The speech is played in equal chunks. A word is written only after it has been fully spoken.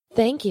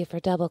Thank you for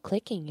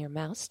double-clicking your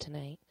mouse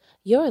tonight.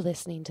 You're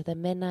listening to the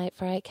Midnight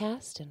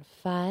Frightcast in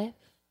 5,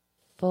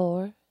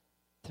 4,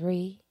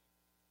 3,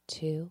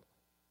 2,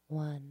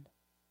 1.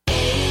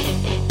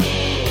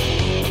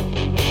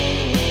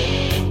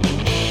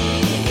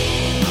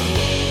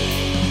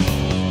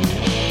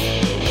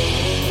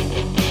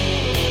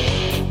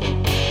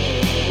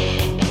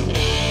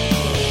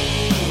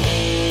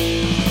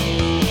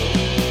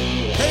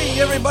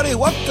 Hey everybody,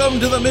 welcome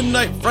to the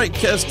Midnight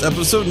Frightcast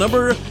episode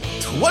number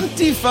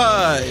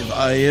 25.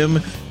 I am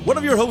one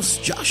of your hosts,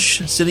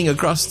 Josh. Sitting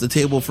across the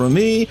table from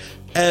me,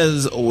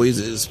 as always,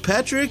 is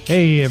Patrick.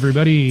 Hey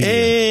everybody.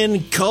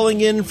 And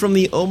calling in from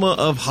the Oma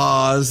of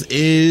Haas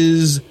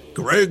is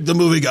Greg the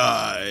Movie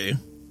Guy.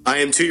 I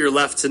am to your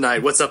left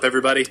tonight. What's up,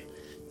 everybody?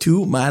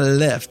 To my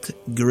left,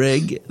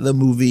 Greg the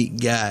Movie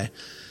Guy.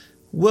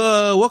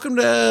 Well, welcome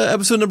to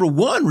episode number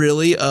 1,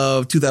 really,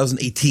 of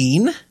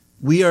 2018.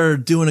 We are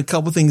doing a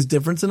couple things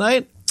different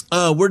tonight.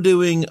 We're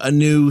doing a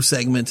new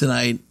segment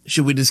tonight.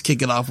 Should we just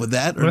kick it off with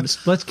that? Or Let's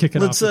kick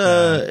it off with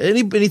that.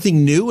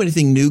 Anything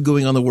new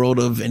going on in the world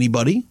of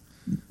anybody?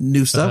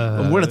 New stuff?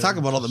 We're going to talk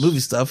about all the movie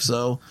stuff,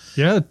 so.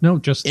 Yeah, no,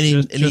 just any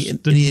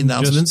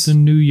announcements? Just the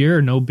new year,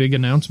 no big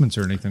announcements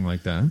or anything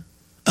like that.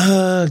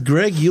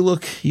 Greg, you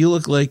look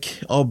like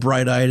all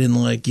bright-eyed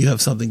and like you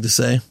have something to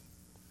say.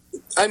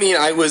 I mean,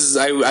 I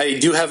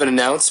do have an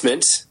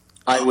announcement.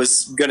 I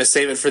was going to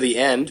save it for the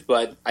end,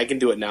 but I can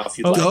do it now if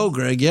you'd like. Go,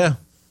 Greg, yeah.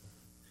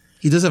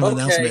 He does have an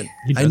announcement.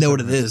 I know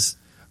what it is.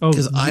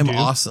 Because I'm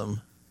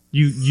awesome.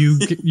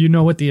 You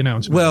know what the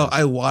announcement Well, is.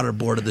 I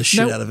waterboarded the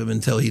shit out of him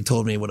until he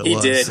told me what it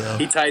was. He did. So.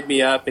 He tied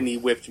me up and he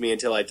whipped me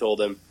until I told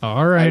him.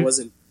 All right.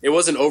 It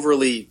wasn't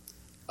overly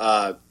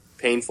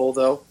painful,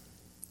 though.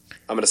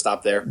 I'm going to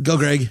stop there. Go,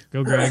 Greg.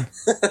 Go, Greg.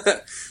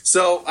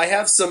 So I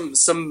have some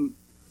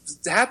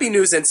happy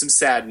news and some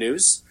sad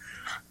news.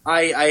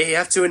 I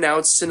have to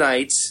announce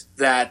tonight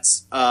that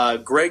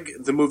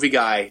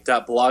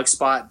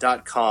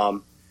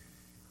gregthemovieguy.blogspot.com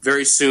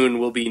very soon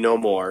will be no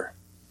more.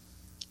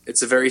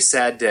 It's a very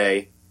sad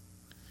day.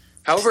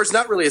 However, it's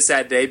not really a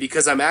sad day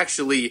because I'm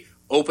actually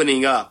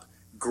opening up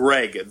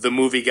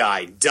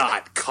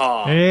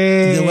gregthemovieguy.com.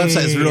 Hey, The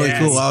website is really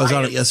cool. I was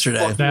on it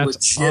yesterday. That's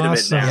legitimate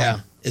awesome. now.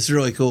 Yeah, it's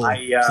really cool.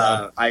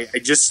 I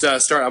just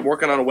started. I'm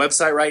working on a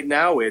website right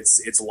now.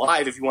 It's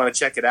live if you want to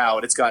check it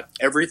out. It's got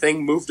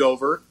everything moved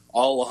over,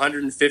 all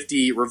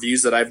 150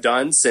 reviews that I've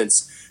done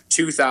since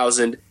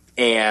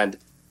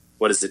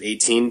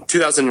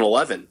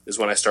 2011 is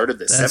when I started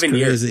this. That's 7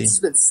 years. crazy.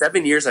 It's been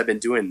 7 years I've been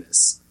doing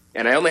this,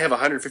 and I only have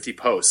 150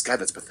 posts. God,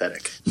 that's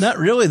pathetic. Not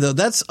really, though.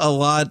 That's a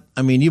lot.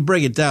 I mean, you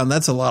break it down,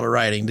 that's a lot of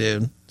writing,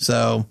 dude.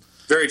 So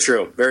Very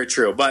true, very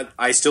true. But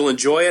I still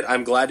enjoy it.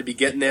 I'm glad to be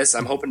getting this.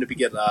 I'm hoping to be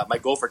getting my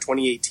goal for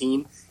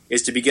 2018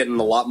 is to be getting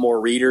a lot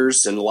more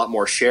readers and a lot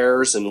more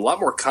shares and a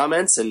lot more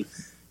comments and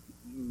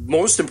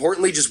most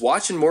importantly, just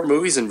watching more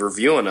movies and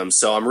reviewing them.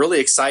 So I'm really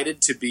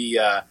excited to be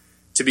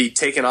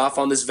taking off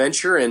on this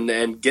venture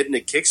and getting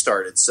it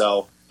kickstarted.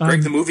 So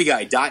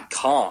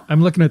GregTheMovieGuy.com.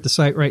 I'm looking at the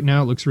site right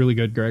now. It looks really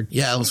good, Greg.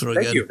 yeah, it looks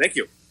really good. Thank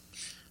you.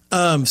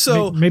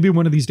 So Maybe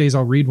one of these days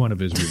I'll read one of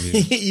his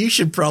reviews. you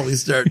should probably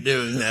start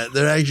doing that.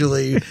 They're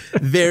actually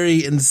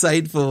very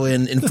insightful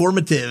and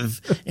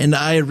informative, and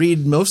I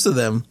read most of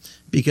them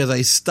because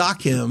I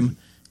stalk him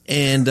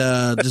and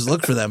just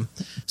look for them.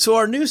 So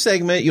our new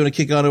segment, you want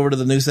to kick on over to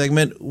the new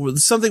segment?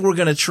 Something we're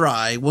going to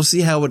try. We'll see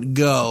how it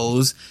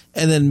goes,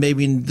 and then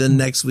maybe the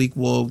next week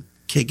we'll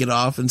kick it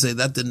off and say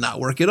that did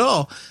not work at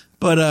all.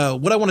 But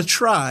what I want to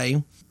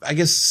try, I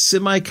guess,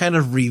 semi kind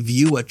of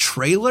review a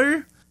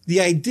trailer.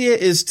 The idea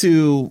is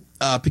to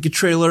pick a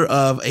trailer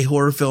of a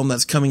horror film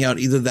that's coming out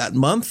either that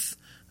month,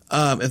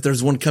 if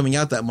there's one coming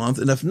out that month,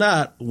 and if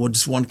not, we'll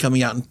just one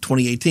coming out in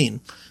 2018.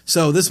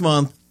 So this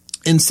month,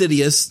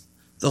 Insidious,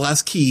 The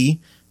Last Key,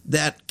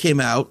 that came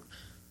out.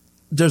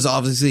 There's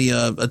obviously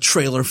a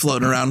trailer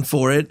floating around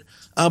for it.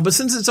 But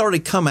since it's already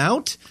come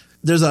out,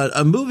 there's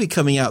a movie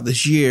coming out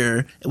this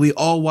year, and we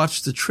all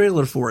watched the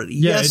trailer for it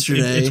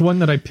yesterday. It's one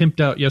that I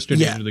pimped out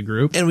yesterday into the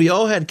group. And we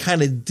all had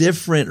kind of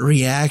different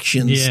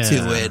reactions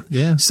to it.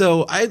 Yeah.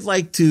 So I'd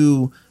like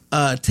to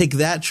take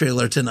that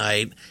trailer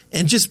tonight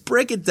and just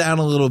break it down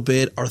a little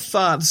bit. Our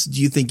thoughts.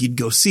 Do you think you'd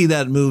go see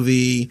that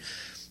movie?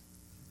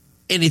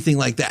 Anything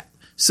like that.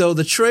 So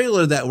the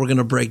trailer that we're going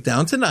to break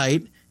down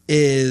tonight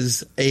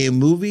is a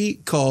movie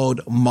called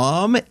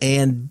Mom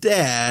and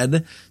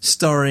Dad,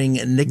 starring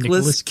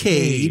Nicolas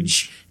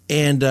Cage.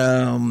 And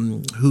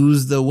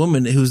who's the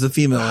woman? Who's the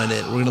female in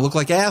it? We're going to look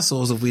like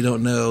assholes if we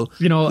don't know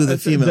who the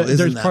female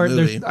is in that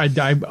movie.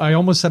 I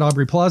almost said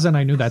Aubrey Plaza, and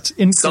I knew that's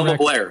incorrect. Selma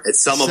Blair. It's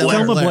Selma Blair.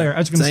 Selma Blair. I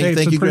was going to say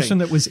it's the person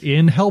that was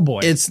in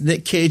Hellboy. It's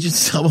Nick Cage and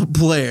Selma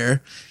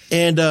Blair.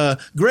 And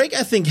Greg,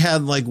 I think,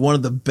 had like one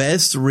of the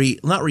best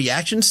not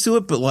reactions to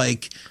it, but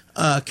like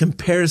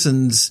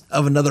comparisons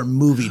of another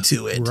movie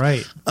to it.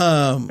 Right.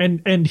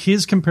 And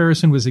his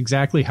comparison was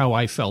exactly how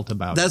I felt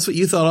about it. That's what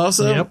you thought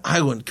also? Yep.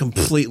 I went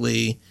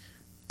completely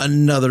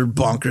another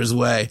bonkers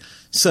way.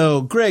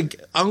 So, Greg,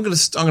 I'm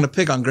gonna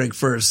pick on Greg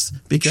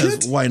first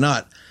because why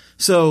not?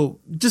 So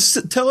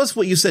just tell us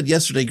what you said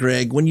yesterday,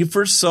 Greg. When you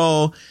first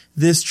saw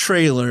this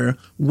trailer,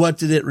 what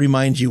did it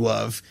remind you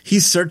of?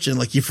 He's searching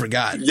like you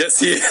forgot. Yes,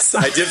 he is.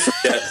 I did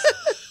forget.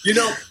 You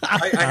know,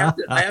 I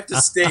have to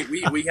state,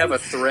 we have a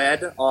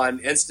thread on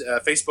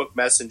Facebook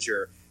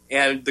Messenger,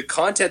 and the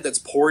content that's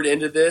poured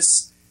into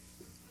this,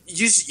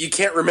 you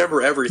can't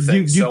remember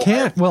everything. You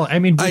can't. Well, I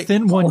mean,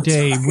 within one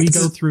day, we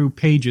go through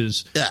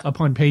pages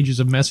upon pages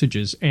of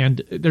messages,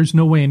 and there's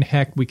no way in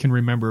heck we can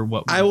remember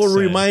what we I will said.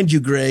 remind you,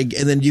 Greg,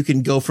 and then you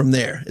can go from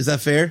there. Is that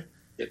fair?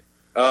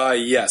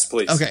 Yes,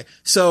 please. Okay.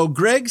 So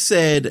Greg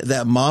said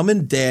that Mom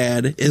and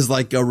Dad is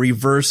like a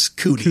reverse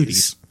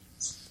Cooties.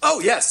 Oh,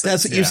 yes.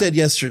 That's what you said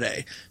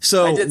yesterday.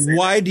 So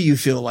why do you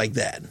feel like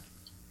that?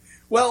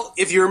 Well,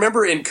 if you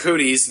remember in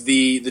Cooties,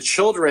 the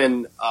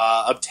children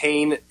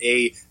obtain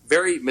a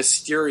very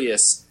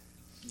mysterious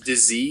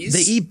disease.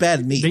 They eat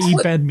bad meat. They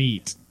eat bad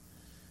meat.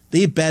 They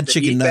eat bad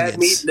chicken nuggets. Bad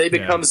meat, they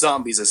become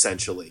zombies,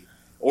 essentially.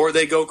 Or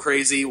they go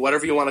crazy,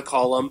 whatever you want to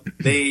call them.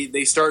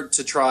 They start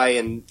to try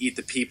and eat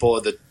the people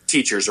or the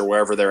teachers or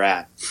wherever they're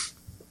at.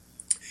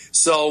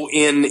 So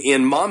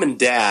in Mom and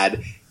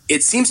Dad,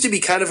 it seems to be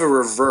kind of a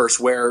reverse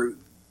where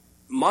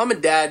Mom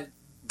and Dad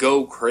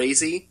go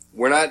crazy.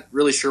 We're not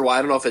really sure why.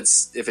 I don't know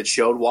if it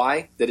showed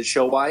why. Did it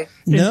show why?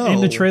 No. In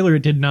the trailer,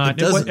 it did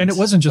not. It It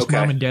wasn't just Okay.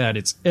 Mom and Dad.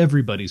 It's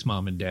everybody's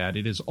mom and dad.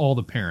 It is all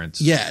the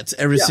parents. Yeah, it's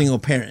every single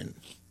parent.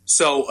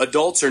 So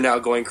adults are now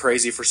going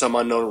crazy for some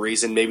unknown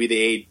reason. Maybe they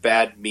ate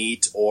bad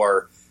meat,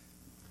 or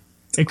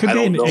It could I be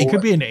don't know. it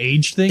could be an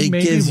age thing. It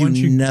maybe gives once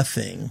you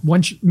nothing.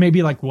 once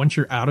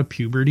you're out of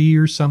puberty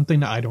or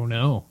something. I don't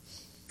know.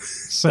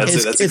 So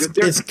That's a good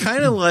theory. It's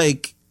kind of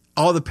like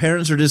all the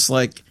parents are just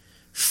like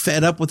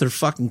fed up with their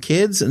fucking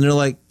kids, and they're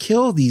like,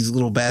 kill these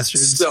little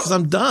bastards So- because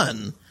I'm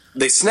done.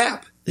 they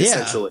snap. Yeah.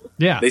 Essentially,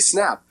 Yeah. they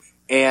snap,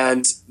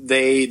 and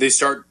they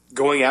start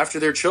going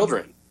after their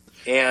children.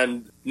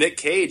 And Nick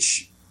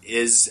Cage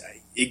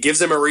it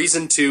gives him a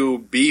reason to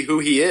be who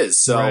he is.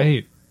 So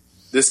right.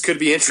 this could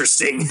be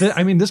interesting.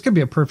 I mean, this could be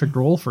a perfect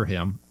role for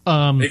him.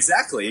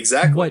 Exactly.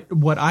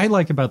 What I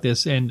like about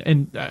this,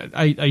 and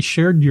I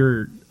shared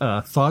your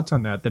thoughts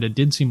on that it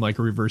did seem like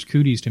a reverse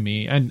Cooties to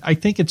me, and I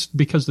think it's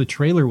because the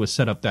trailer was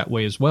set up that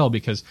way as well,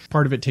 because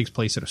part of it takes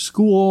place at a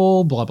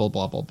school, blah blah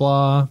blah blah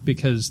blah,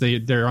 because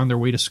they're on their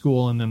way to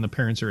school and then the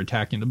parents are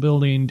attacking the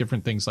building,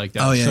 different things like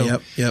that. Oh yeah,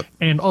 So- yep.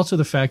 and also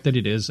the fact that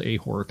it is a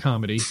horror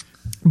comedy.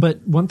 But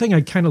one thing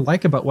I kind of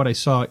like about what I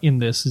saw in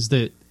this is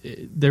that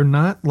they're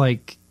not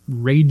like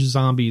rage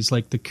zombies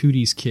like the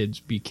Cooties kids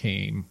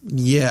became.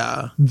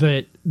 Yeah,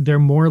 That they're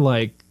more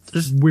like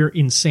we're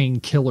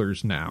insane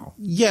killers now.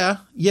 yeah.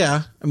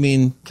 I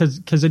mean,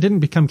 Because it didn't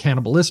become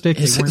cannibalistic.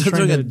 They It's weren't like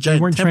trying a to, giant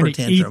they weren't trying to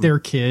temper eat tantrum. their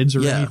kids or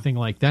Yeah. anything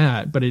like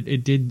that. But they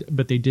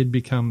did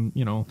become,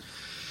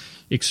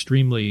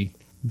 extremely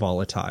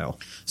volatile.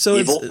 so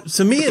Evil.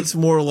 to me, it's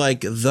more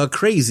like The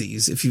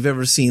Crazies. If you've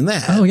ever seen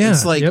that, Oh, yeah.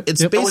 it's like Yep,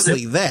 it's yep.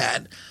 basically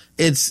that.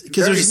 It's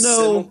because Very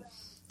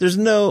there's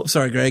no.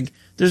 Sorry, Greg.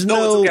 There's No,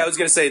 it's no. okay. I was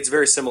going to say it's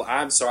very similar.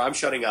 I'm sorry. I'm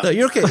shutting up. No,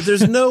 you're okay.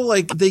 There's no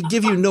like they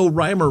give you no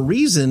rhyme or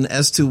reason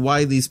as to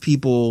why these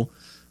people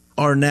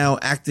are now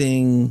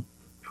acting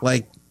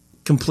like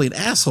complete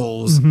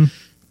assholes. Mm-hmm.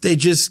 They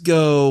just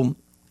go,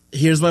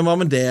 here's my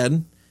mom and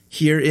dad.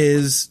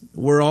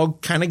 We're all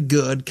kind of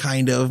good,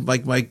 kind of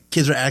like my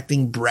kids are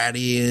acting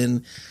bratty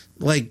and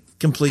like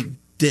complete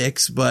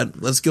dicks,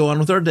 but let's go on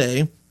with our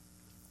day.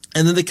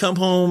 And then they come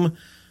home,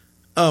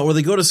 or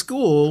they go to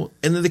school,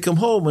 and then they come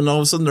home, and all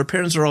of a sudden their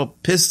parents are all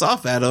pissed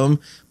off at them.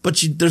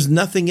 But there's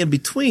nothing in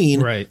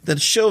between Right.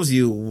 that shows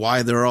you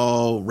why they're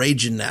all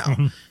raging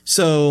now.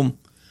 So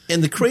in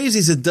the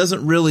Crazies, it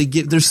doesn't really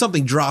give. There's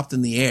something dropped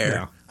in the air.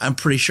 Yeah. I'm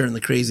pretty sure in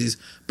the Crazies,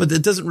 but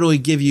it doesn't really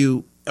give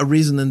you a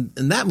reason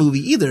in that movie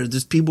either.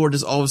 Just people are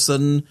just all of a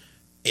sudden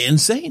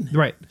insane.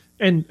 Right.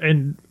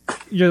 And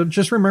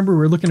just remember,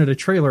 we're looking at a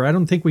trailer. I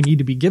don't think we need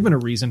to be given a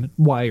reason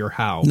why or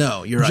how.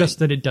 No, you're right. Just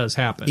that it does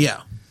happen.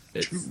 Yeah.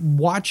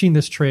 Watching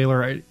this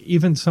trailer,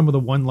 even some of the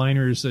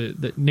one-liners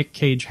that Nick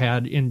Cage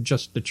had in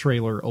just the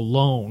trailer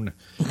alone.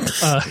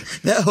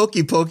 That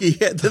hokey pokey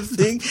had the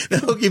thing, the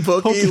hokey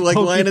pokey Hokey like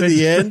pokey line at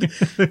the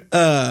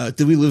end.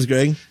 Did we lose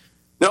Greg?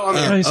 No, I'm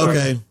here. Nice. Sorry.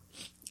 Okay.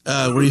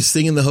 Where he's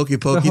singing the hokey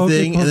pokey hokey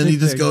thing, and then he pokey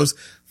just thing. goes,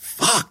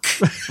 fuck,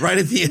 right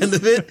at the end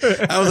of it.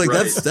 I was like,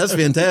 Right. that's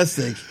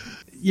fantastic.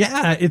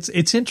 Yeah,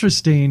 it's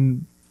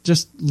interesting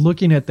just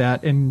looking at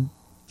that and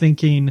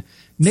thinking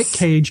Nick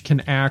Cage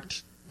can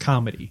act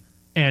comedy,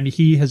 and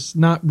he has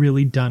not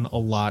really done a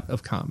lot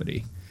of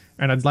comedy.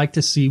 And I'd like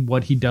to see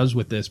what he does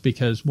with this,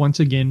 because once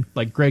again,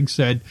 like Greg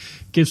said,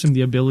 gives him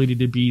the ability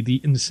to be the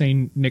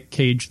insane Nick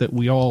Cage that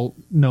we all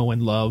know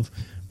and love,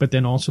 but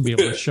then also be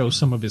able to show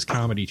some of his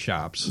comedy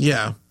chops.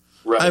 Yeah.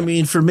 Right. I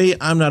mean, for me,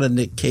 I'm not a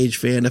Nick Cage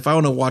fan. If I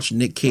want to watch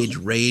Nick Cage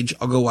rage,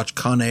 I'll go watch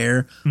Con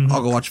Air.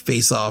 I'll go watch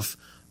Face Off.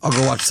 I'll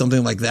go watch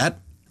something like that.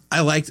 I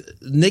liked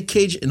Nick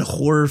Cage in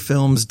horror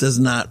films does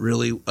not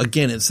really,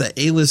 again, it's that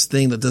A-list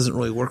thing that doesn't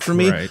really work for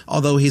me. Right.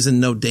 Although he's in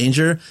No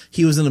Danger.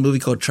 He was in a movie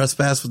called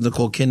Trespass with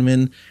Nicole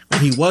Kidman where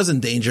he was in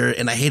danger,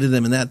 and I hated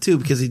him in that too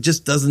because he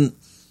just doesn't,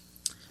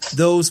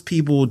 those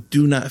people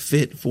do not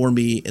fit for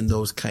me in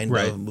those kind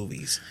Right. of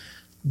movies.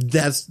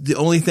 That's the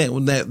only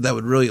thing that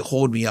would really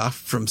hold me off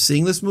from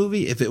seeing this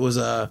movie. If it was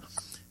a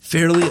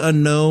fairly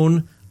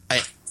unknown,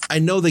 I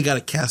know they got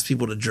to cast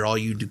people to draw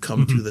you to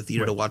come to the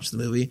theater to watch the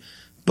movie,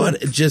 but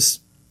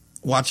just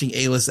watching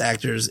A-list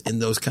actors in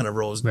those kind of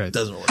roles Right.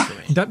 doesn't work for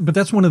me. But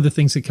that's one of the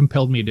things that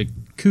compelled me to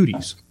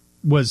Cooties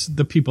was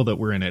the people that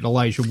were in it.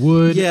 Elijah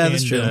Wood. Yeah,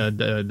 that's true.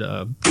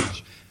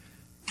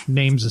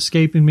 Names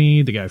escaping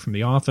me. The guy from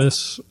The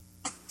Office.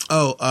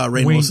 Oh, Rainn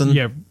Wayne- Wilson.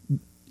 Yeah.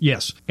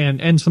 Yes.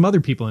 And some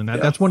other people in that.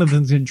 Yeah. That's one of the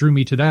things that drew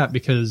me to that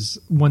because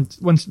once,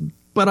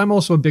 but I'm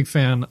also a big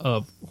fan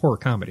of horror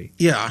comedy.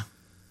 Yeah,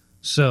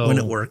 So when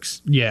it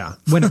works. Yeah.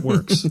 When it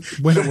works.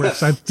 When it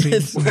works. I've seen,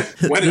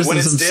 When There's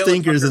it's some Dale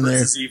stinkers in there.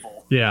 versus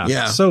Evil. yeah.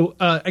 Yeah. So,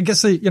 I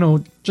guess,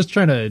 just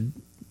trying to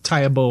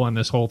tie a bow on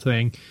this whole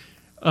thing.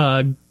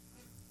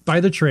 By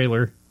the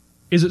trailer,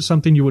 is it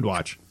something you would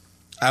watch?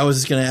 I was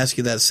just going to ask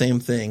you that same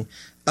thing.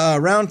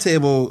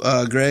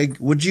 Roundtable, Greg,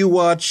 would you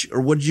watch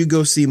or would you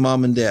go see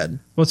Mom and Dad?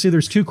 Well, see,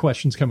 there's two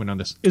questions coming on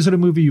this. Is it a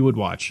movie you would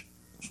watch?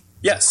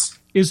 Yes.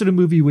 Is it a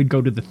movie you would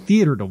go to the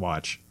theater to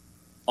watch?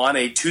 On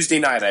a Tuesday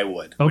night, I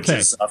would, which Okay.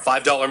 is a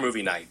 $5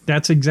 movie night.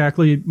 That's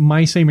exactly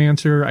my same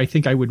answer. I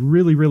think I would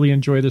really, really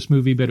enjoy this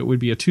movie, but it would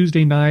be a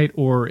Tuesday night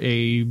or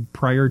a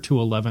prior to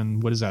 11.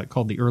 What is that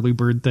called? The early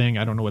bird thing?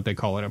 I don't know what they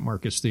call it at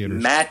Marcus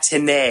Theaters.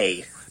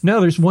 Matinee.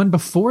 No, there's one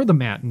before the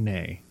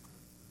matinee.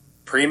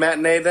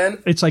 Pre-matinee,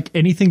 then? It's like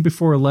anything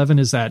before 11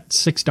 is that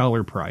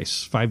 $6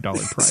 price,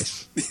 $5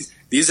 price.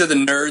 These are the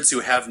nerds who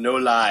have no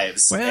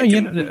lives Well, and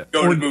you can know,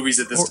 go to movies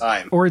at this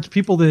time. Or it's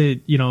people that,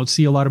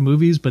 see a lot of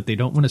movies, but they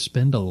don't want to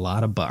spend a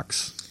lot of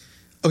bucks.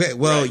 Okay,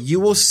 well, Right. you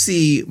will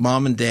see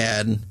Mom and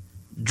Dad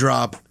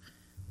drop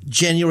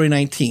January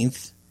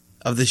 19th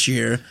of this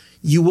year.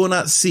 You will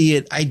not see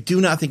it. I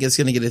do not think it's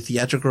going to get a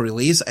theatrical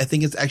release. I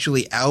think it's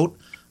actually out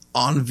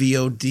on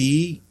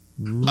VOD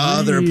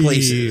other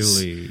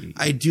places. Really?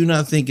 I do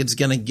not think it's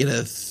going to get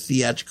a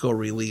theatrical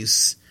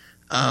release.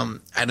 I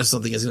just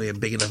don't think it's going to be a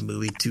big enough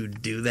movie to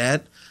do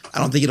that. I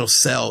don't think it'll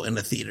sell in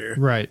the theater.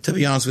 Right. To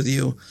be honest with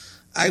you,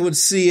 I would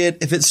see it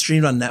if it's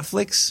streamed on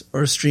Netflix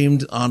or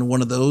streamed on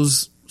one of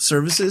those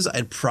services.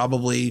 I'd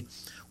probably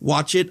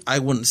watch it. I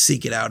wouldn't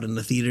seek it out in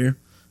the theater.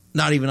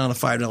 Not even on a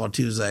 $5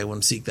 Tuesday. I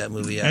wouldn't seek that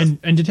movie out.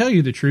 And to tell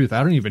you the truth,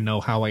 I don't even know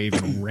how I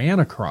even ran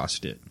across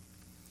it.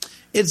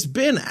 It's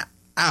been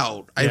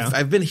out. Yeah.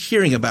 I've been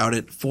hearing about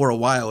it for a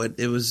while. It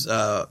was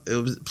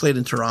played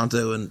in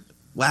Toronto and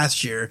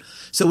last year,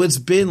 so it's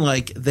been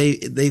like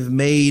they've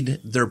made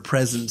their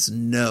presence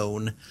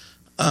known.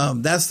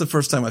 That's the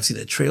first time I've seen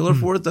a trailer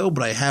for it though,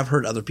 but I have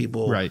heard other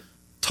people Right.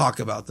 talk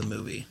about the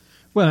movie.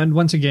 Well, and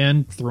once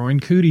again, throwing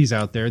Cooties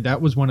out there,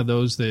 that was one of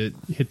those that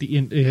hit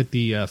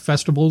the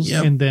festivals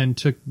Yep. and then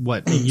took,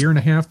 a year and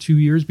a half, 2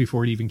 years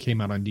before it even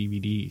came out on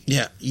DVD.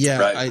 Yeah,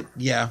 Right.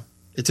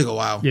 It took a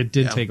while. It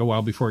did Yeah. take a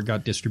while before it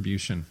got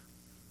distribution.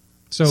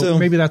 So, So-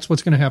 maybe that's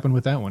what's going to happen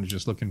with that one, is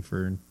just looking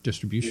for In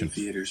distribution.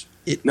 theaters.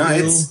 It No,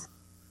 will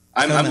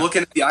I'm come out.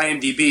 looking at the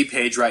IMDb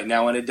page right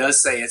now, and it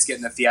does say it's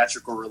getting a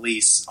theatrical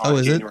release on Oh,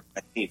 is it? January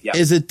 19th. Yeah.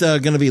 Is it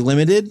going to be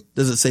limited?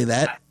 Does it say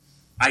that?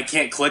 I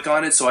can't click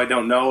on it, so I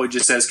don't know. It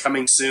just says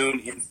coming soon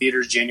in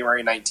theaters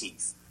January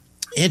 19th.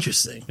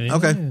 Interesting. Yeah.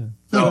 Okay.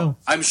 So Well,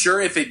 I'm sure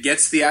if it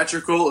gets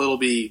theatrical, it'll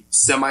be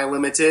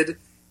semi-limited,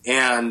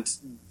 and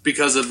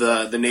because of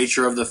the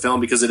nature of the film,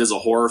 because it is a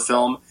horror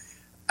film,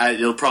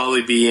 it'll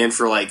probably be in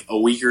for like a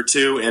week or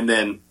two, and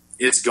then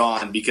it's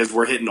gone because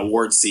we're hitting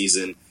award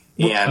season,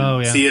 and Oh,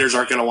 yeah. theaters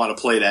aren't going to want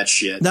to play that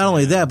shit. Not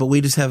only that, but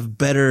we just have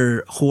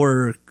better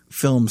horror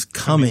films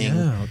coming,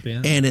 out,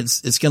 yeah. and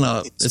it's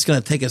gonna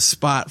take a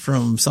spot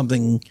from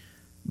something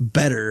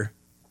better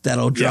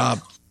that'll drop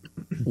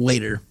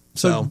later.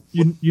 So,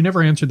 you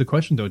never answered the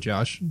question, though,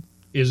 Josh.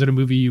 Is it a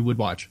movie you would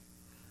watch?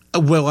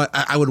 well,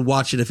 I would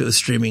watch it if it was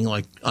streaming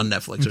like on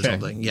Netflix or Okay.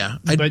 something. Yeah,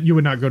 But you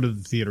would not go to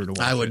the theater to watch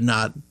I would it.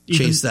 not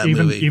chase that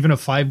even, movie. Even a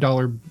 $5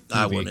 movie?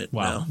 I wouldn't,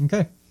 Wow. no.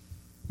 Okay.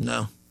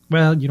 No,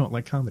 Well, you don't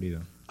like comedy,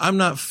 though. I'm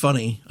not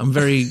funny. I'm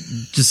very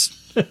just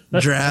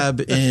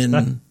drab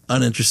and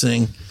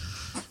uninteresting.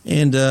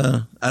 And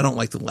I don't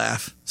like to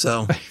laugh.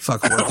 So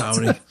fuck horror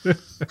comedy.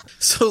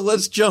 So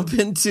let's jump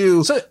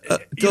into So,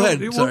 go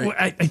ahead. Sorry.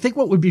 I think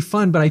what would be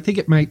fun, but I think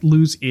it might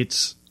lose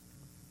its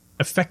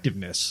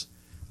effectiveness.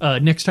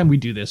 Next time we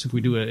do this, if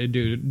we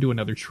do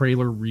another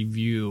trailer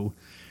review,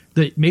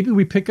 that maybe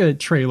we pick a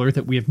trailer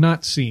that we have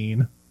not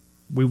seen,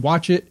 we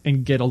watch it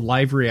and get a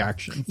live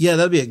reaction. Yeah,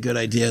 that'd be a good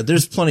idea.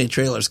 There's plenty of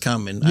trailers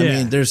coming. I Yeah.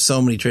 mean, there's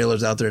so many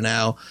trailers out there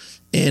now.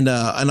 And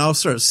I'll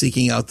start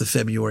seeking out the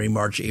February,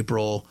 March,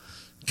 April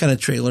kind of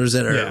trailers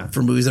that are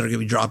for movies that are going to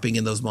be dropping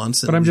in those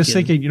months. But I'm just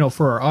thinking,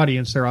 for our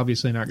audience, they're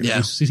obviously not going to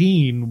be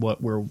seeing what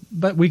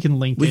but we can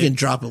link we it. can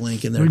drop a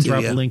link in there We can too.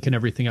 drop Yeah. a link and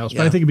everything else. But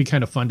Yeah. I think it'd be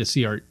kind of fun to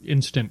see our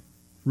instant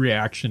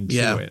reaction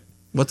to it.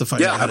 What to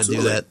find Yeah, out how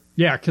absolutely. to do that.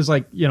 Yeah, because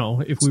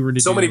if we were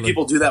to So do many like-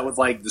 people do that with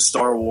like the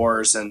Star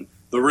Wars and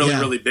the really, Yeah.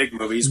 really big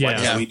movies. Why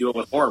Yeah. can't we do it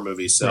with horror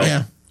movies? So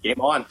Yeah.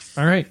 game on.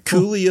 All right,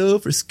 cool. Coolio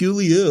for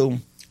Schoolio.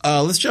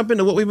 Let's jump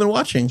into what we've been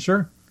watching.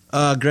 Sure.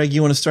 Greg,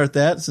 you want to start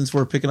that since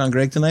we're picking on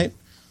Greg tonight?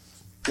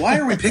 Why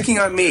are we picking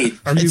on me?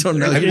 I don't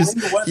know. I blame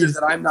the weather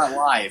that I'm not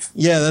live.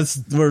 Yeah,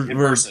 we're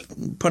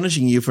person.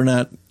 punishing you for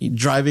not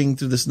driving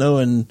through the snow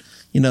and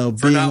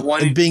For not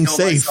wanting being to kill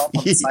safe myself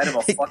on the side of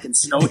a fucking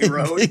snowy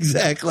road.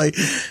 Exactly.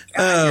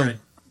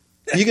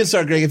 You can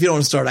start, Greg. If you don't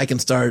want to start, I can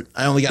start.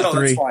 I only got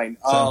 3. That's fine.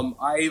 So.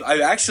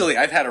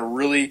 I've had a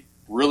really,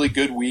 really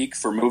good week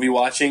for movie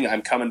watching.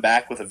 I'm coming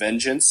back with a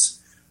vengeance.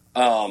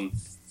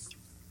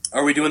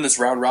 Are we doing this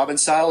round robin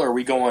style, or are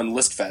we going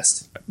list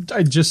fest?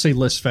 I'd just say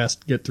list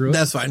fest. Get through it.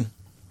 That's fine.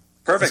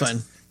 Perfect. That's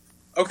fine.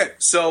 Okay,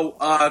 so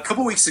a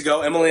couple weeks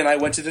ago, Emily and I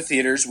went to the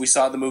theaters. We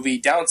saw the movie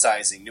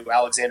Downsizing, new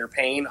Alexander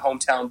Payne,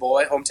 hometown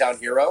boy, hometown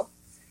hero.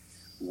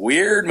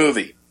 Weird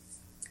movie.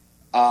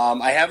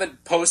 I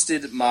haven't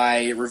posted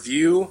my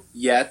review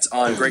yet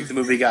on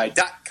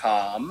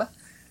GregTheMovieGuy.com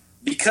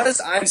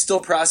because I'm still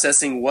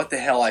processing what the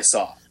hell I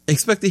saw.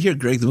 Expect to hear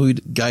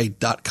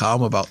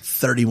GregTheMovieGuy.com about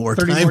 30 more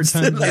 30 times. more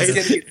times. tonight. It's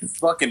going to get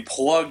fucking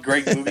plug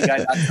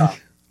GregTheMovieGuy.com.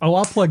 Oh,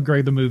 I'll plug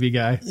Greg the Movie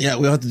Guy. Yeah,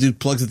 we'll have to do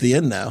plugs at the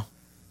end now.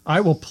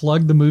 I will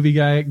plug the movie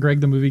guy, Greg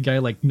the Movie Guy,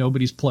 like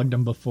nobody's plugged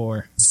him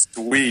before.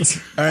 Sweet.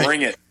 All right.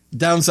 Bring it.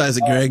 Downsize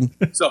it, Greg.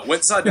 So, went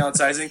and saw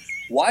Downsizing.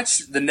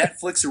 Watched the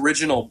Netflix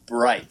original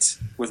Bright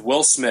with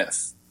Will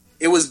Smith.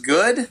 It was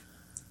good,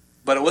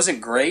 but it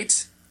wasn't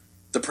great.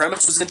 The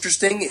premise was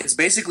interesting. It's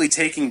basically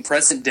taking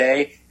present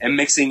day and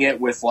mixing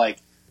it with, like,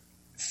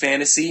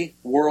 fantasy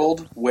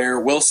world where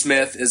Will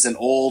Smith is an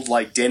old,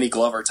 like, Danny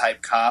Glover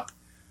type cop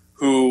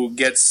who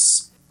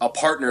gets a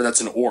partner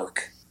that's an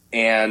orc.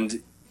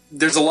 And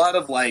there's a lot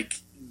of, like,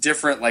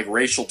 different, like,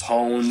 racial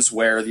tones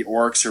where the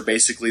orcs are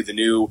basically the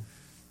new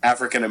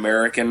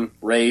African-American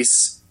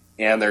race,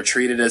 and they're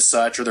treated as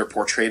such, or they're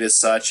portrayed as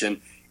such,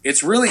 and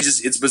it's really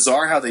just, it's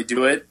bizarre how they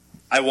do it.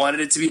 I wanted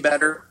it to be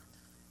better.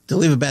 To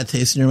leave a bad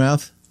taste in your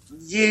mouth?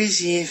 Yes,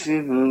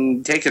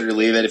 take it or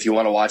leave it. If you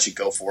want to watch it,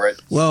 go for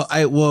it. Well,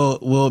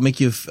 will it make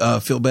you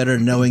feel better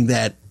knowing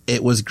that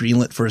it was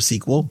greenlit for a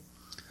sequel?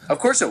 Of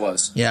course it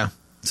was. Yeah.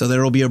 So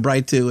there will be a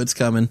Bright 2. It's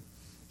coming.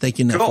 Thank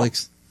you,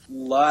 Netflix.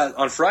 Cool.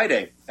 On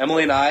Friday,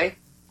 Emily and I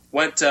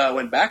went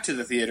back to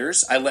the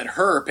theaters. I let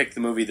her pick the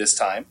movie this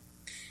time.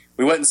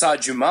 We went and saw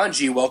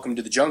Jumanji, Welcome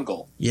to the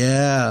Jungle.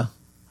 Yeah.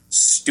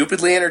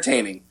 Stupidly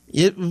entertaining.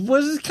 It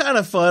was kind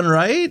of fun,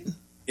 right?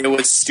 It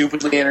was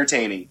stupidly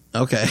entertaining.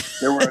 Okay.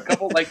 There were a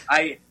couple, like,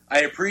 I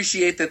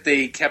appreciate that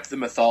they kept the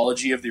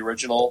mythology of the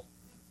original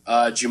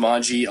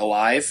Jumanji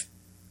alive.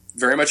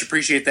 Very much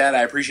appreciate that.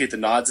 I appreciate the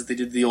nods that they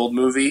did to the old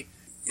movie.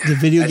 The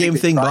video game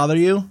thing bother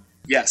you?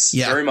 Yes,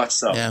 Yeah. very much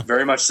so. Yeah.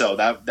 Very much so.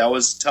 That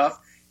was tough.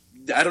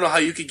 I don't know how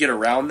you could get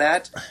around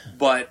that,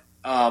 but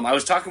I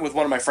was talking with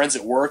one of my friends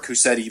at work who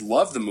said he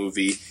loved the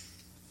movie,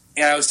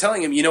 and I was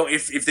telling him,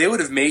 if they would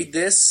have made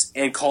this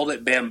and called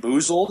it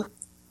Bamboozled,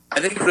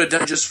 I think it would have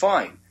done just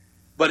fine.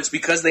 But it's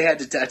because they had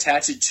to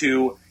attach it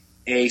to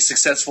a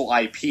successful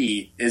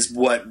IP is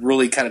what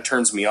really kind of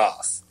turns me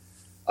off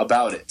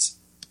about it.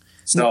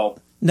 So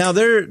now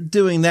they're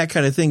doing that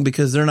kind of thing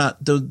because they're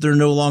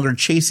no longer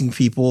chasing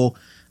people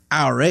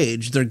our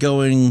age. They're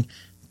going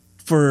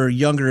for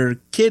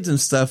younger kids and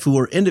stuff who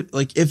are into,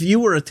 like, if you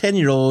were a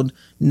 10-year-old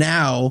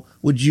now,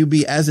 would you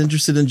be as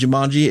interested in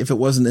Jumanji if it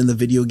wasn't in the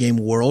video game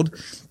world?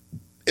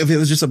 If it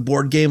was just a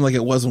board game like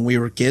it was when we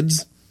were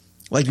kids?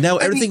 Like now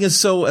everything is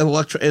so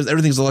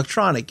everything's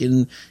electronic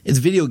and it's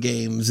video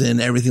games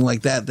and everything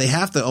like that. They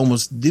have to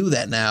almost do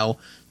that now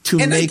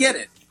and I get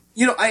it.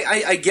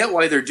 I get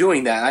why they're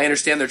doing that. I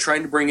understand they're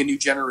trying to bring a new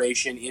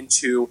generation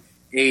into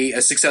a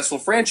successful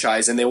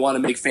franchise, and they want to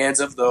make fans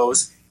of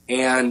those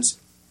and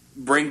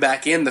bring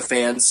back in the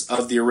fans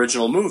of the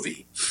original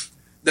movie.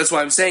 That's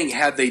why I'm saying,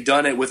 had they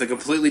done it with a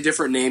completely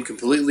different name,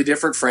 completely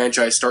different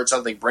franchise, start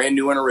something brand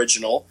new and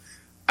original,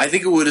 I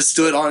think it would have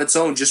stood on its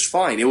own just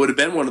fine. It would have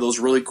been one of those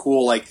really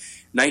cool, like,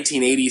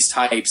 1980s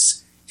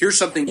types. Here's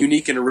something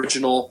unique and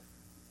original.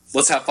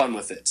 Let's have fun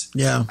with it.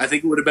 Yeah. I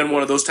think it would have been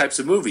one of those types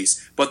of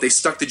movies. But they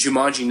stuck the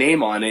Jumanji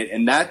name on it,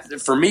 and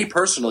that, for me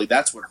personally,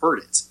 that's what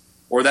hurt it.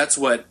 Or that's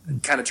what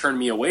kind of turned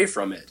me away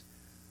from it.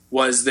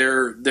 Was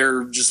they're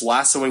just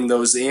lassoing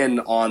those in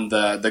on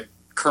the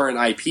current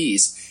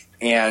IPs,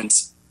 and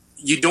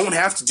you don't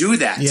have to do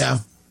that. Yeah.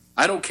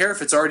 I don't care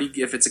if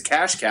it's a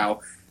cash cow.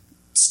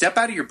 Step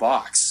out of your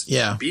box.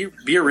 Yeah.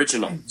 Be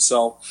original.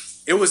 So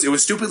it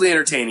was stupidly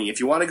entertaining. If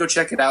you want to go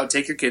check it out,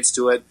 take your kids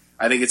to it.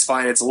 I think it's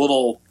fine. It's a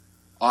little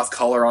off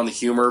color on the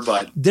humor,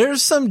 but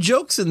there's some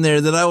jokes in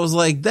there that I was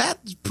like, that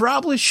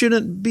probably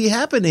shouldn't be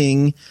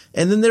happening.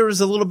 And then there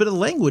was a little bit of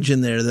language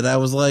in there that I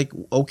was like,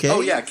 okay. Oh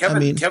yeah,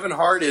 Kevin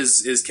Hart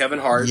is Kevin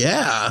Hart.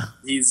 Yeah.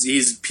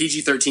 He's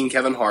PG-13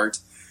 Kevin Hart.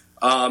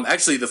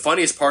 Actually, the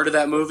funniest part of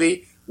that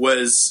movie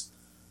was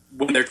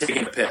when they're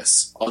taking a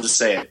piss. I'll just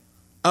say it.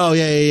 Oh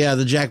yeah.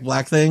 The Jack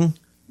Black thing.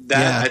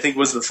 That I think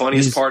was the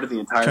funniest part of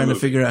the entire trying movie.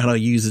 To figure out how to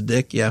use a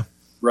dick. Yeah.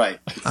 Right.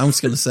 I'm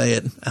just going to say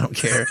it. I don't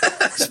care.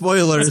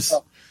 Spoilers.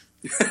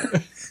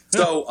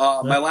 So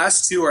my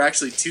last two are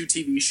actually two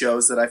TV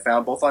shows that I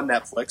found, both on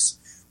Netflix.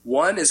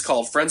 One is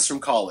called Friends from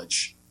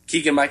College.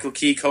 Keegan-Michael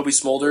Key, Kobe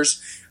Smulders.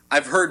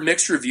 I've heard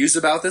mixed reviews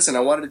about this, and I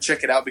wanted to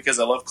check it out because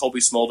I love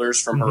Colby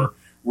Smulders from her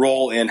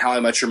role in How I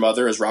Met Your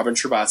Mother as Robin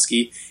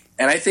Scherbatsky.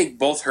 And I think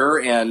both her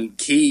and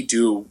Key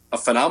do a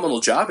phenomenal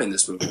job in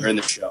this movie or in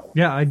the show.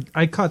 Yeah,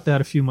 I caught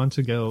that a few months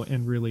ago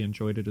and really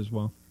enjoyed it as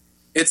well.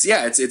 It's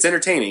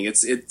entertaining.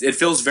 It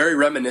feels very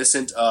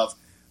reminiscent of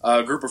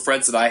a group of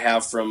friends that I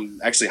have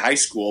from actually high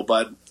school,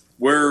 but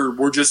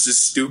we're just as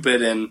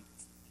stupid and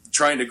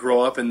trying to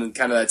grow up in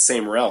kind of that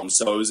same realm.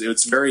 So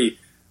it's very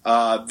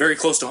very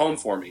close to home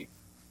for me.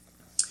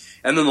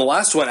 And then the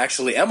last one,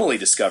 actually, Emily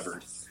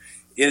discovered,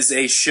 is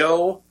a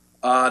show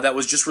that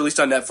was just released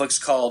on Netflix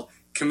called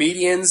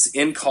Comedians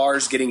in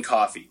Cars Getting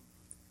Coffee.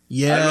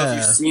 Yeah. I don't know if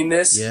you've seen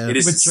this. Yeah. It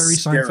is With Jerry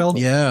hysterical. Seinfeld?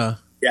 Yeah.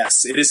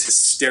 Yes, it is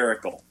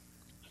hysterical.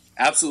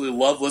 Absolutely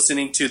love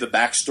listening to the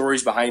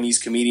backstories behind these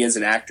comedians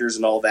and actors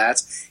and all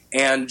that.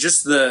 And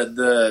just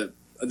the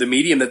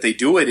medium that they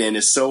do it in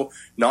is so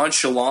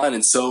nonchalant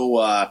and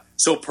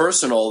so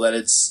personal that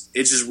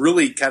it just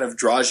really kind of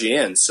draws you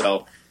in.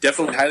 So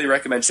definitely highly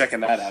recommend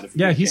checking that out.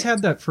 Yeah, he's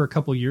had that for a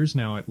couple years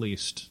now, at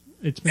least.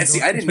 It's been. And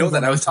see, I didn't know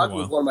that. I was talking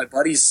with one of my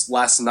buddies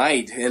last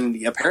night,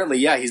 and apparently,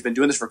 he's been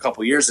doing this for a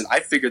couple years, and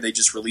I figured they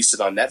just released it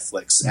on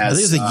Netflix I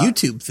think as it's a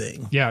YouTube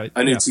thing. Yeah,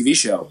 a new TV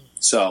show.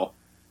 So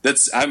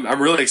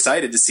I'm really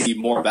excited to see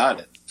more about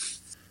it.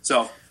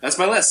 So that's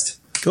my list.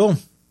 Cool.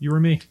 You or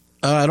me?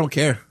 I don't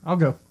care. I'll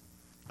go.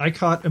 I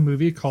caught a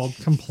movie called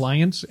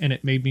Compliance, and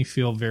it made me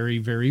feel very,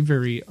 very,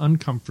 very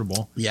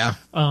uncomfortable. Yeah.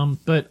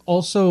 But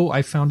also,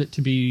 I found it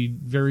to be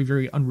very,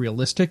 very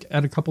unrealistic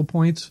at a couple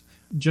points,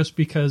 just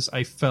because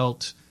I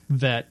felt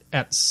that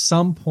at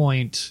some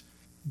point,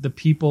 the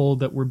people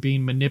that were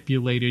being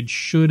manipulated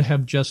should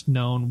have just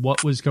known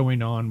what was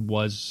going on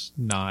was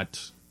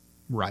not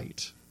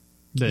right.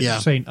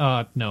 That saying,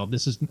 no,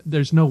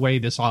 there's no way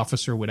this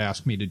officer would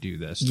ask me to do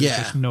this. There's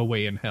just no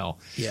way in hell.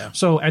 Yeah.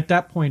 So at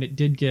that point, it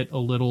did get a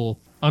little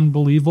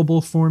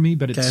unbelievable for me,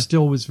 but it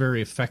still was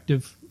very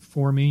effective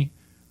for me.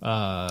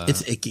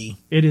 It's icky.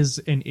 It is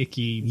an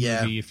icky movie.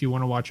 Yeah. If you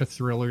want to watch a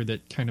thriller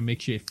that kind of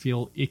makes you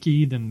feel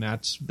icky, then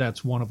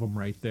that's one of them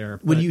right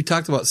there. When you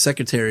talked about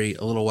Secretary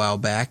a little while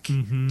back,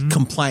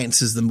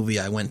 Compliance is the movie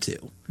I went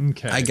to.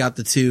 Okay. I got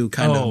the two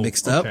kind of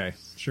mixed up. Okay,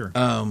 sure.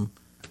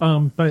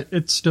 But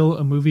it's still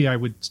a movie I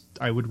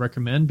would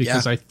recommend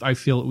because I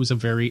feel it was a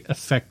very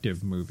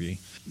effective movie.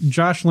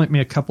 Josh lent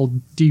me a couple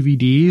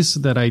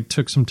DVDs that I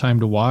took some time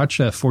to watch.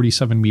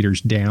 47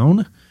 Meters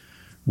Down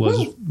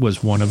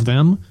was one of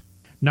them.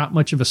 Not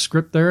much of a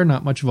script there,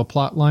 not much of a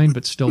plot line,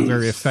 but still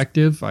very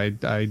effective.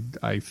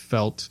 I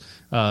felt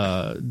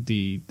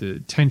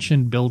the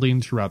tension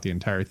building throughout the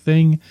entire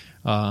thing,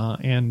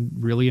 and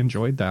really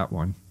enjoyed that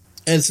one.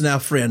 And it's now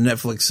free on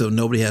Netflix, so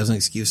nobody has an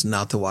excuse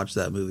not to watch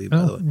that movie,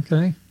 by the way.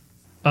 Okay.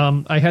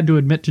 I had to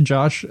admit to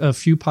Josh a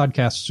few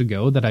podcasts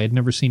ago that I had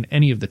never seen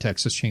any of the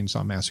Texas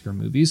Chainsaw Massacre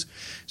movies.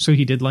 So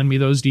he did lend me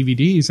those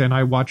DVDs, and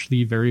I watched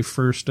the very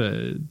first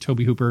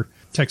Tobe Hooper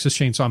Texas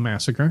Chainsaw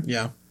Massacre.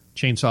 Yeah.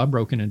 Chainsaw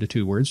broken into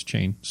two words,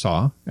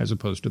 chainsaw, as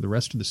opposed to the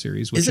rest of the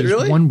series, which is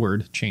really? one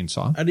word,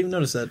 chainsaw. I didn't even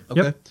notice that.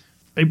 Okay. Yep.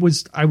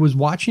 I was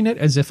watching it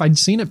as if I'd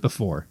seen it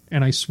before,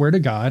 and I swear to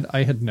God,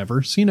 I had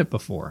never seen it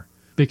before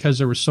because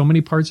there were so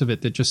many parts of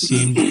it that just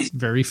seemed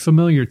very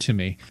familiar to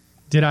me.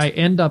 Did I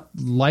end up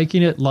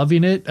liking it,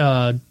 loving it?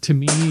 To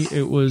me,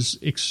 it was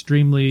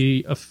extremely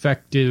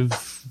effective.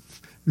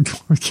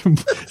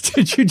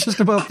 Did you just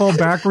about fall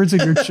backwards in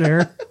your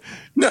chair?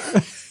 No.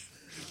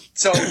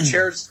 So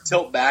chairs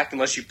tilt back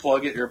unless you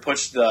plug it or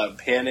push the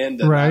pin in.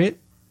 Right.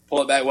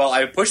 Pull it back. Well,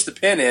 I pushed the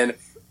pin in.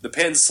 The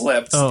pin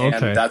slipped, and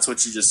that's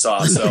what you just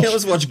saw. So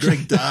let's watch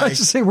Greg die. I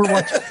just say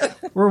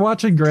we're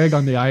watching Greg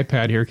on the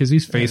iPad here because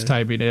he's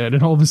FaceTiming in,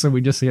 and all of a sudden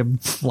we just see him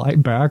fly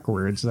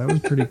backwards. That was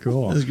pretty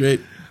cool. That was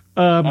great.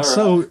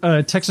 So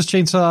Texas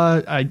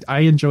Chainsaw, I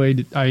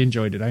enjoyed it. I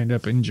ended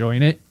up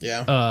enjoying it.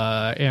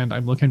 Yeah. And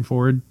I'm looking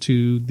forward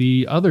to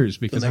the others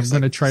because I'm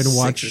going to try to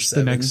watch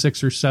the next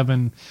 6 or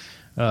 7.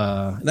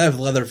 And I have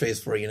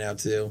Leatherface for you now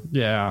too.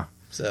 Yeah.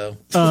 So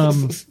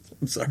I'm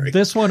sorry.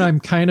 This one I'm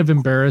kind of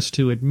embarrassed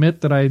to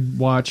admit that I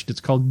watched.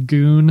 It's called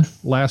Goon: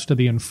 Last of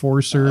the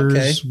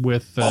Enforcers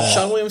with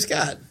Sean William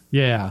Scott.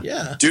 Yeah.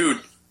 Yeah.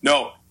 Dude,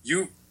 no,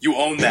 you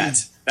own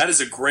that. That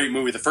is a great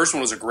movie. The first one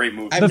was a great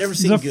movie. I've never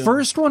seen the Goon.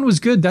 first one was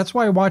good. That's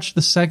why I watched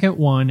the second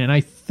one, and I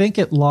think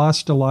it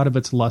lost a lot of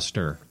its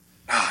luster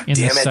in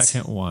the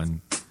second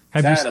one.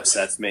 That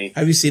upsets me.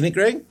 Have you seen it,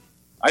 Greg?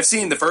 I've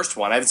seen the first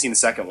one. I haven't seen the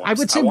second one. I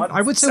would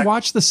say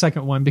watch the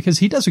second one because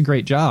he does a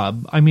great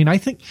job. I mean, I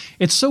think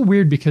it's so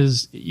weird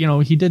because,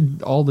 he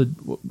did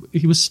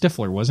he was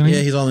Stifler, wasn't he?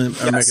 Yeah, he's on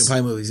the American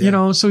Pie movies.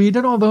 Yeah. So he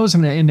did all those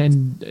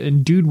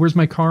and Dude, Where's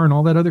My Car and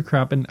all that other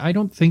crap. And I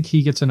don't think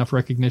he gets enough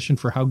recognition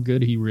for how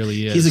good he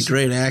really is. He's a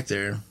great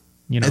actor.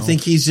 I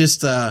think he's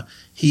just,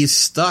 he's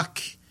stuck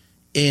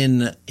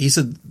in, he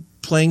said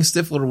playing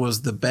Stifler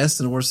was the best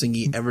and worst thing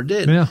he ever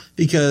did. Yeah.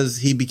 Because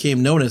he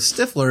became known as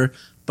Stifler,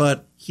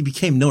 but he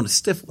became known as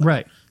Stifler.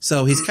 Right.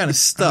 So he's kind of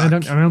stuck. I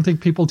don't think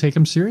people take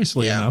him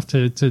seriously Yeah. enough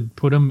to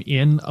put him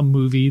in a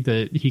movie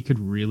that he could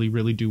really,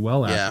 really do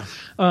well at.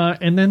 Yeah.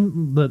 And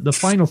then the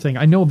final thing,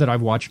 I know that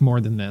I've watched more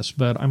than this,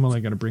 but I'm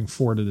only going to bring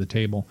 4 to the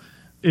table.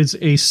 It's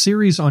a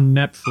series on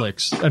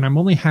Netflix, and I'm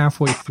only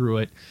halfway through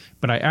it,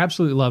 but I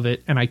absolutely love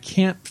it, and I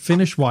can't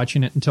finish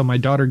watching it until my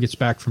daughter gets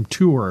back from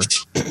tour.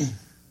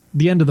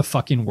 The End of the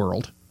Fucking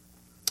World.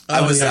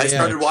 I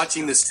started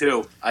watching this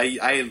too.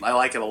 I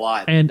like it a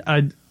lot. And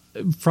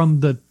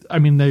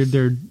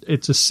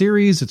it's a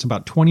series. It's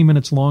about 20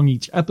 minutes long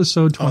each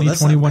episode,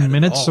 21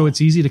 minutes. So it's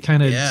easy to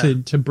kind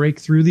of to break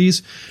through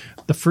these.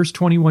 The first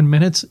 21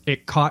 minutes,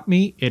 it caught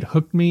me. It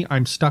hooked me.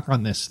 I'm stuck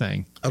on this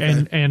thing.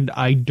 Okay. And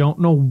I don't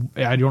know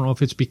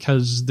if it's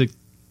because the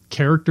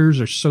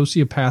characters are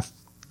sociopath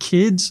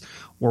kids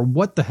or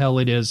what the hell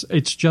it is.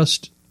 It's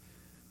just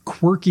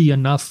quirky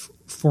enough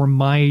for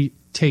my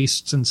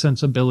tastes and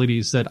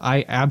sensibilities that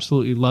I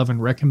absolutely love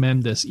and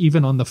recommend this,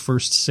 even on the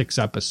first 6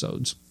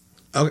 episodes.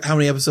 Oh, how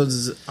many episodes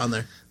is it on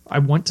there? I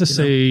want to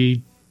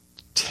say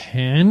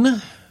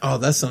 10. Oh,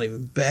 that's not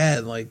even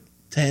bad. Like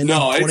 10,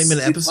 No,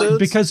 20-minute episodes?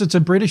 Because it's a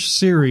British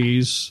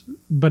series,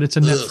 but it's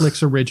a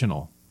Netflix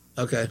original.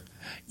 Okay.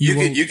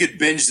 You could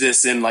binge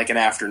this in like an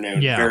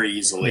afternoon very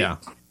easily. Yeah.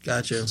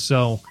 Gotcha.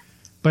 So,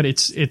 but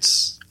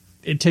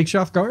it takes you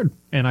off guard,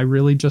 and I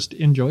really just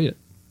enjoy it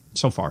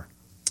so far.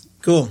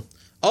 Cool.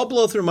 I'll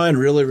blow through mine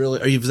really,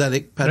 really. Is that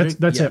it, Patrick?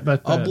 That's it.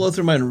 But I'll blow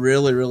through mine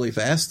really, really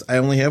fast. I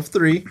only have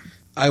 3.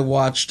 I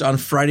watched on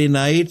Friday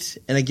night,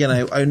 and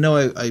again, I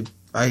know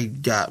I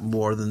got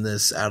more than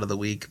this out of the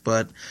week,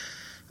 but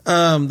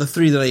the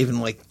 3 that I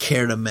even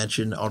care to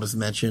mention, I'll just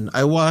mention.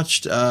 I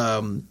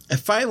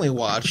finally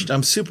watched.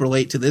 I'm super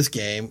late to this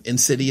game.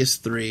 Insidious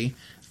 3.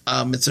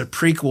 It's a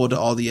prequel to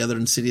all the other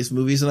Insidious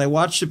movies, and I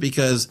watched it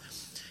because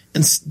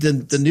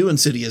the new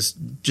Insidious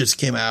just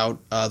came out,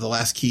 The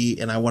Last Key,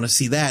 and I want to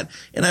see that.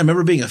 And I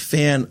remember being a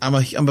fan. I'm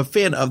a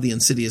fan of the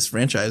Insidious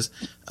franchise.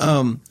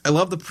 I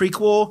love the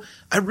prequel.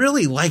 I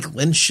really like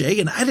Lynn Shay,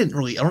 and I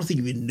don't think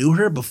even knew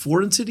her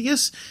before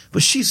Insidious,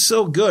 but she's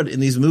so good in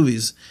these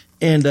movies.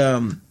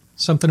 And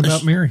something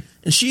about Mary.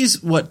 And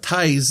she's what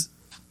ties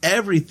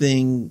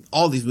everything,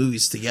 all these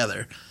movies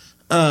together.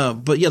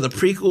 But yeah, the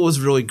prequel was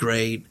really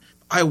great.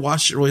 I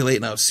watched it really late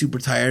and I was super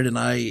tired, and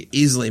I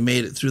easily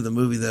made it through the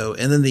movie though.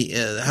 And then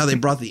how they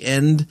brought the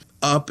end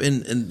up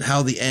and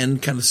how the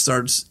end kind of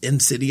starts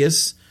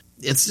Insidious.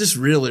 It's just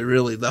really,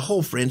 really, the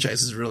whole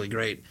franchise is really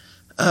great.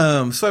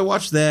 So I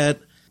watched that.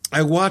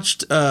 I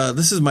watched,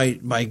 this is my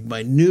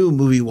new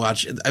movie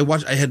watch.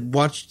 I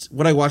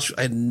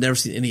had never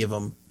seen any of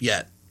them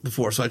yet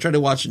before. So I tried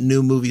to watch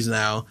new movies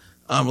now,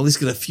 at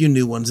least get a few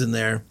new ones in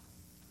there.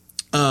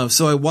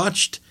 So I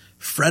watched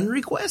Friend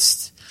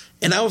Request.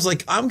 And I was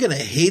like, I'm going to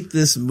hate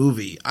this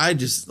movie. I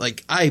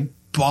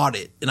bought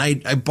it. And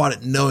I bought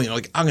it knowing,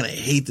 I'm going to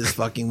hate this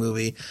fucking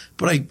movie.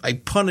 But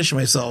I punished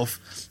myself.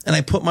 And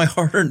I put my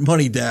hard-earned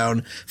money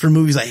down for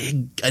movies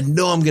I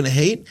know I'm going to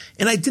hate.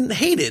 And I didn't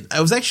hate it. I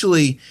was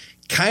actually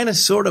kind of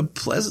sort of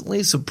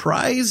pleasantly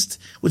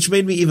surprised, which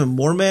made me even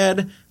more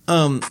mad.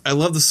 I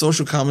love the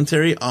social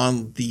commentary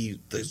on the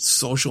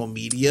social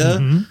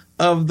media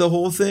of the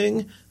whole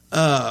thing.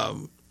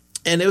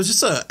 And it was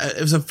just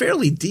a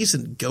fairly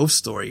decent ghost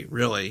story,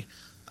 really.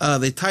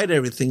 They tied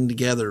everything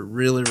together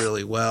really,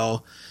 really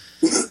well.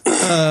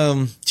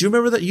 Do you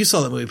remember that? You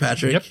saw that movie,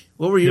 Patrick. Yep.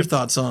 What were your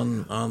thoughts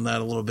on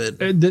that a little bit?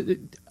 Do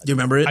you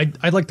remember it?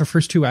 I liked the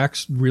first 2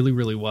 acts really,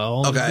 really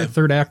well. Okay. The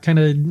third act kind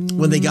of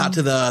when they got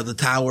to the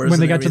towers. When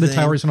they and got to the everything.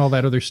 towers and all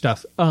that other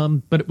stuff.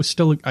 But it was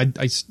still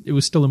it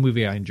was still a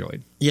movie I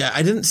enjoyed. Yeah,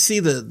 I didn't see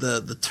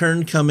the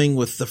turn coming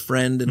with the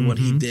friend and what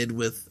he did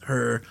with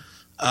her.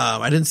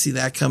 I didn't see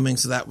that coming,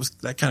 so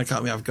that kind of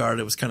caught me off guard.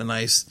 It was kind of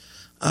nice.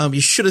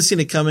 You should have seen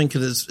it coming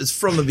because it's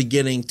from the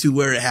beginning to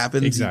where it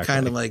happens. Exactly.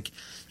 You kind of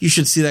you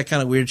should see that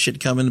kind of weird shit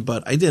coming,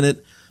 but I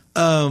didn't.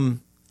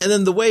 And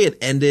then the way it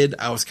ended,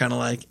 I was kind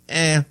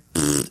of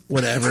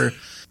whatever.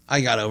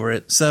 I got over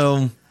it.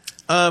 So,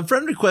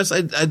 Friend Request,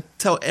 I'd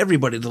tell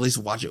everybody to at least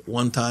watch it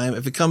one time.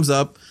 If it comes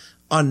up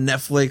on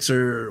Netflix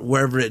or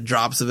wherever it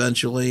drops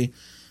eventually,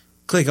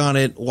 click on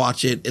it,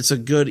 watch it. It's a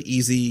good,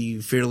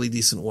 easy, fairly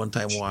decent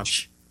one-time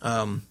watch.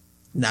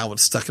 Now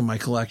it's stuck in my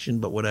collection,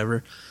 but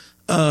whatever.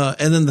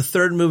 And then the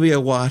third movie I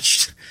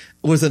watched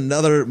was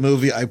another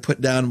movie I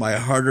put down my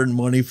hard-earned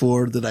money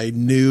for that I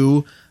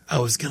knew I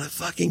was going to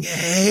fucking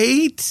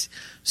hate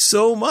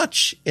so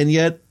much. And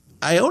yet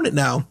I own it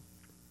now.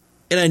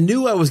 And I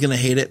knew I was going to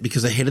hate it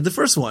because I hated the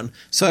first one.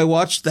 So I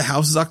watched The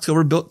House is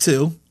October Built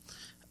 2.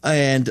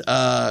 And,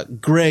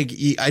 Greg,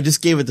 I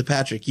just gave it to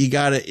Patrick. You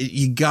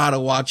gotta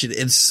watch it.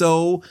 It's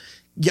so,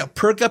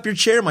 perk up your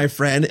chair, my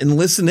friend, and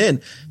listen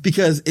in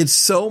because it's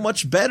so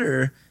much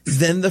better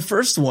than the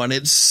first one.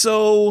 It's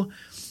so,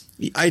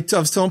 I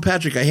was telling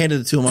Patrick, I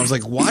handed it to him. I was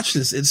like, watch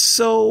this. It's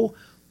so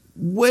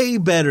way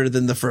better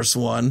than the first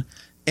one.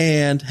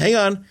 And hang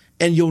on.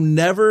 And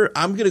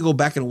I'm going to go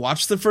back and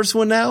watch the first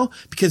one now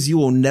because you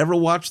will never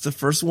watch the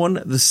first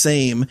one the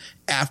same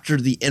after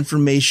the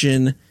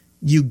information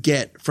you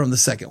get from the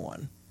second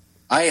one.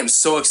 I am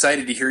so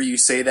excited to hear you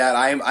say that.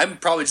 I'm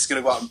probably just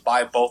going to go out and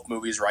buy both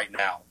movies right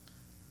now.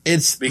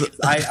 It's because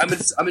I'm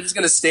just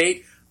going to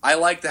state I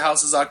like The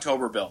Houses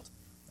October built.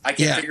 I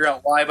can't figure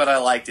out why, but I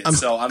liked it.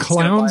 So I'm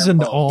clowns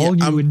and all.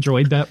 You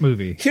enjoyed that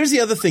movie. Here's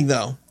the other thing,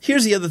 though.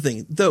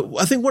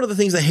 I think one of the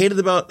things I hated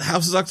about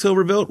Houses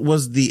October built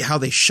was how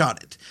they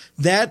shot it.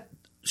 That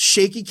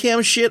shaky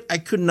cam shit, I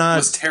could not. It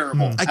was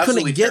terrible. I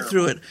couldn't get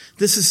through it.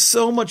 This is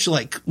so much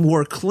like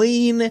more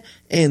clean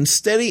and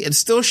steady. It's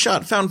still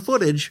shot found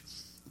footage,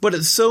 but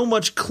it's so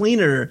much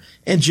cleaner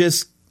and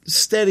just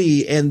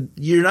steady, and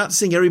you're not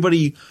seeing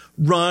everybody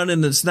run,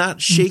 and it's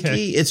not shaky.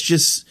 Okay. It's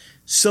just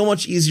so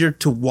much easier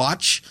to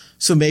watch.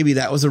 So maybe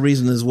that was a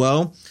reason as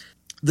well.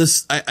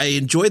 I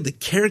enjoyed the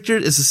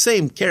characters. It's the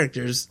same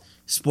characters.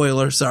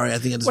 Spoiler, sorry, I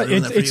think I just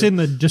ruined that for it's you. in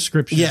the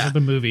description of the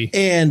movie.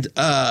 And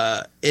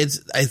I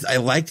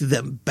liked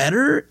them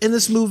better in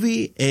this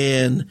movie,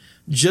 and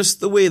just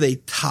the way they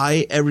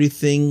tie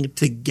everything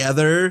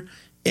together.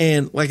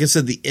 And like I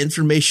said, the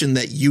information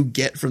that you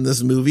get from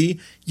this movie,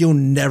 you'll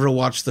never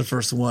watch the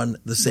first one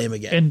the same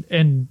again.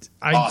 And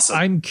Awesome.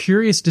 I'm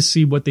curious to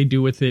see what they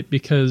do with it,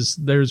 because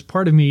there's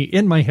part of me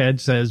in my head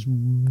says,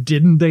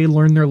 didn't they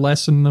learn their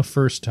lesson the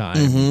first time?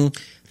 Mm-hmm.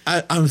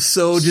 I'm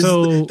so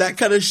that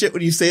kind of shit.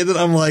 When you say that,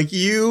 I'm like,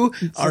 you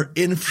are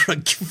in for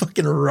a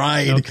fucking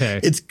ride. Okay.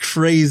 It's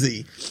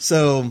crazy.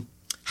 So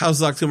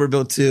House of October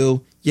Built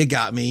 2, you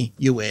got me.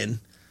 You win.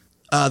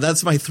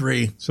 That's my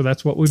 3. So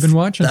that's what we've been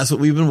watching. That's what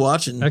we've been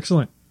watching.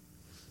 Excellent.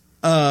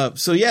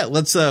 So yeah,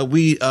 let's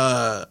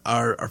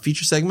our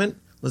feature segment.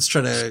 Let's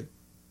try to.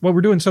 Well,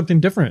 we're doing something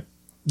different.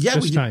 Yeah,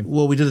 this time.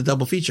 Well, we did a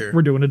double feature.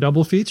 We're doing a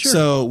double feature.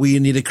 So we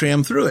need to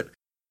cram through it.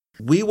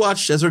 We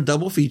watched as our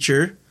double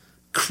feature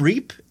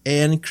Creep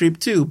and Creep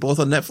 2, both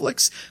on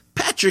Netflix.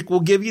 Patrick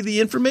will give you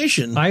the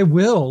information. I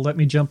will. Let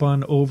me jump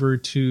on over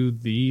to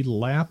the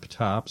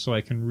laptop so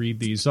I can read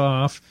these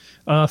off.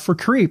 For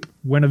Creep,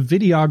 when a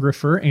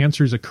videographer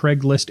answers a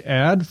Craigslist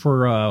ad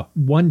for a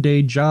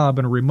one-day job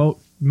in a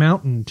remote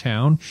mountain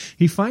town,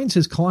 he finds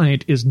his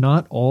client is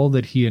not all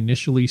that he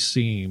initially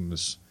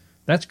seems.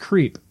 That's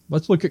Creep.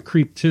 Let's look at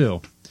Creep 2.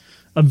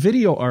 A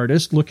video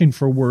artist looking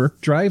for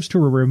work drives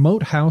to a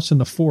remote house in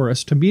the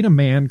forest to meet a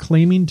man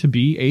claiming to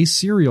be a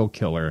serial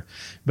killer.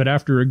 But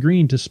after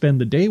agreeing to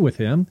spend the day with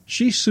him,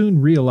 she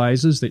soon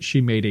realizes that she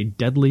made a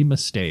deadly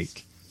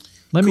mistake.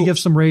 Let me give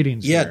some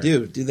ratings Yeah,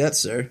 here. do that,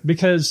 sir.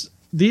 Because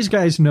these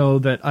guys know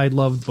that I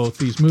loved both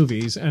these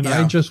movies, and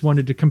I just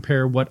wanted to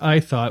compare what I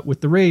thought with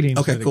the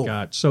ratings that it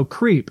got. So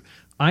Creep,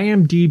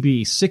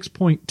 IMDb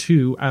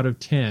 6.2 out of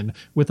 10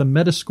 with a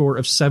Metascore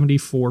of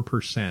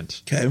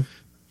 74%. Okay.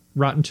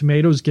 Rotten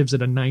Tomatoes gives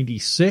it a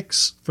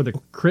 96 for the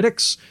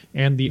critics,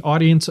 and the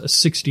audience a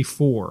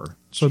 64.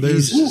 So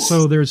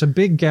there's a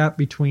big gap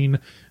between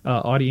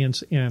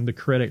audience and the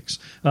critics.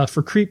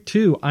 For Creep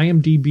 2,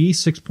 IMDb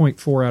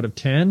 6.4 out of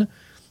 10,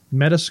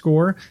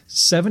 Metascore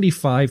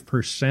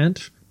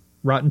 75%,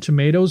 Rotten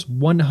Tomatoes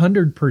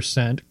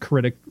 100%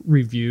 critic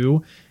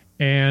review,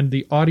 and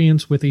the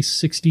audience with a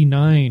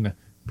 69%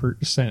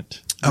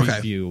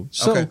 review.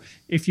 So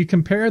if you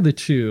compare the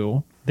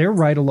two, they're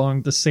right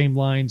along the same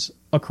lines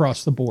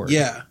across the board.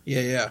 Yeah.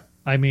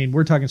 I mean,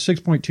 we're talking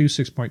 6.2,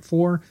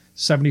 6.4,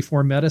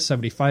 74 meta,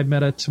 75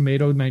 meta,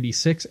 tomato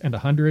 96 and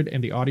 100,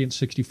 and the audience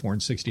 64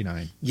 and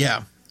 69.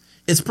 Yeah.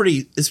 It's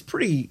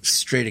pretty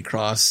straight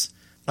across.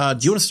 Do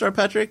you want to start,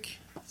 Patrick?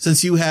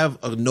 Since you have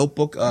a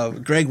notebook,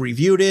 Greg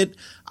reviewed it.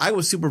 I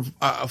was super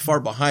far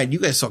behind. You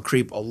guys saw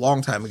Creep a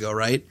long time ago,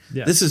 right?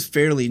 Yeah. This is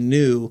fairly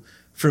new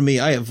for me.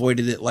 I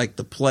avoided it like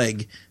the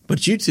plague.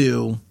 But you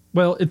two...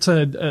 Well, it's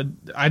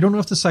I don't know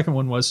if the second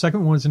one was.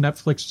 Second one was a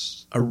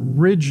Netflix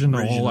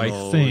original, I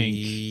think.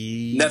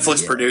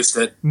 Netflix produced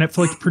it.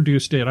 Netflix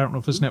produced it. I don't know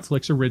if it's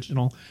Netflix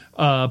original.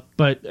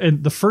 But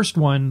the first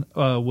one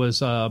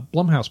was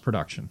Blumhouse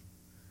production.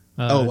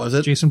 Was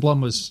it? Jason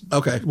Blum was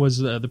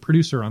the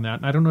producer on that.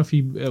 And I don't know if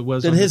he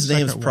was then on his the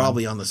name's second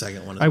probably one. on the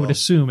second one as I would well.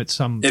 assume it's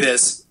some... It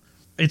is.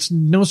 It's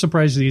no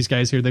surprise to these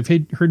guys here.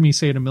 They've heard me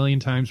say it a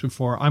million times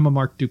before. I'm a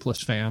Mark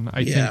Duplass fan.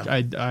 I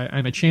think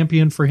I'm a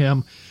champion for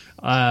him.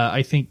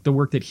 I think the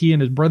work that he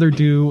and his brother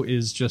do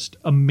is just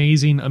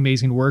amazing,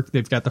 amazing work.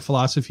 They've got the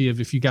philosophy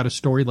of if you got a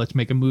story, let's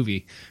make a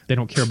movie. They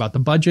don't care about the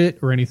budget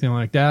or anything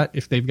like that.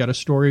 If they've got a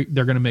story,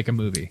 they're going to make a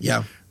movie.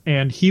 Yeah.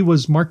 And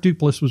Mark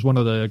Duplass was one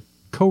of the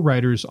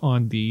co-writers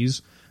on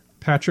these.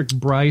 Patrick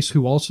Bryce,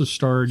 who also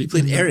starred... He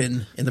played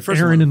Aaron in the first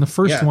one. Aaron in the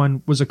first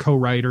one was a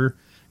co-writer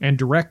and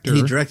director. And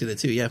he directed it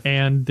too, yeah.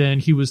 And then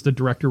he was the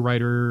director,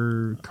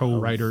 writer,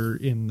 co-writer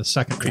in the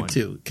second Creep one.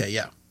 2, okay,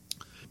 yeah.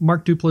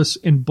 Mark Duplass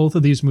in both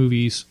of these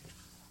movies,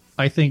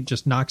 I think,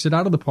 just knocks it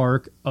out of the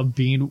park of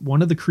being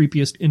one of the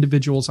creepiest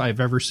individuals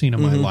I've ever seen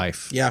in my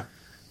life. Yeah.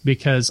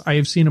 Because I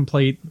have seen him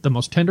play the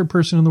most tender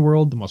person in the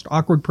world, the most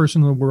awkward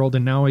person in the world,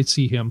 and now I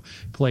see him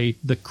play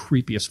the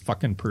creepiest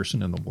fucking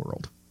person in the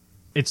world.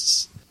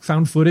 It's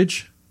found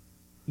footage.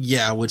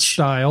 Yeah,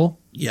 style.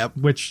 Yep.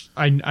 Which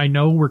I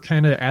know we're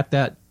kind of at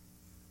that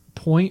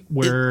point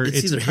where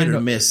it's either hit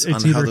or miss.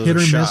 It's on how either those hit are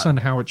or shot. miss on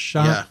how it's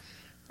shot. Yeah.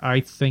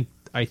 I think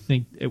I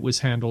think it was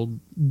handled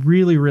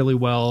really, really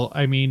well.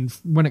 I mean,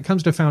 when it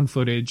comes to found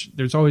footage,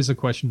 there's always a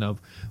question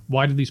of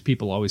why do these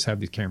people always have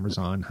these cameras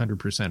on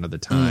 100% of the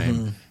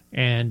time?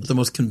 And The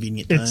most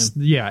convenient time.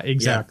 yeah,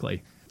 exactly.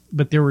 Yeah.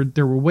 But there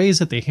were ways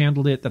that they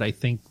handled it that I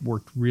think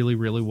worked really,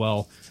 really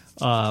well.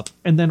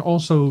 And then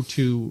also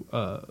to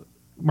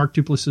Mark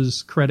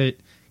Duplass's credit,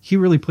 he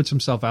really puts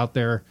himself out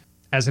there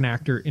as an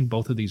actor in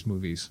both of these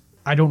movies.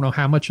 I don't know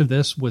how much of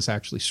this was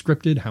actually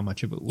scripted, how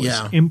much of it was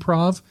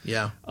improv.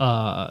 Yeah.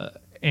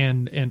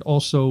 And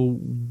also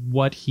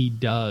what he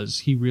does,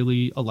 he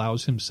really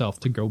allows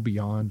himself to go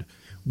beyond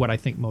what I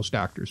think most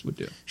actors would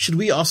do. Should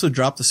we also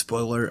drop the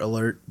spoiler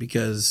alert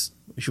because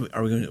this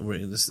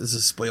is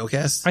a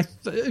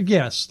spoilcast?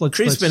 Yes.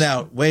 Creep's been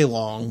out way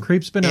long.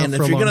 Creep's been out and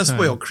for a long time. And if you're going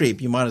to spoil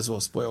Creep, you might as well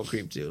spoil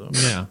Creep too.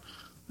 Yeah.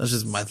 That's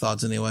just my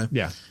thoughts anyway.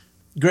 Yeah.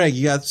 Greg,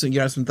 you got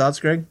some thoughts,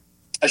 Greg?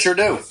 I sure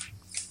do.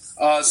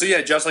 So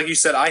yeah, just like you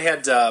said, I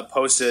had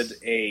posted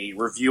a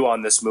review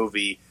on this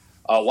movie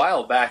a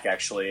while back,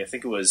 actually. I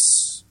think it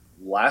was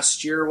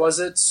last year, was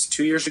it?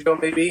 2 years ago,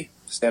 maybe?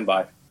 Stand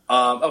by.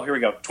 Here we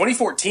go.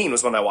 2014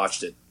 was when I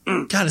watched it.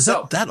 God, is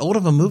that old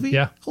of a movie?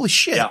 Yeah. Holy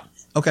shit. Yeah.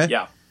 Okay.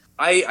 Yeah.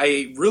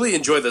 I really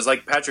enjoyed this.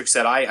 Like Patrick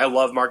said, I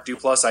love Mark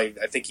Duplass. I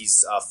think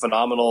he's a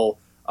phenomenal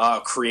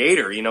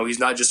creator. You know, he's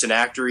not just an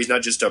actor. He's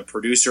not just a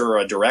producer or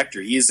a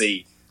director. He is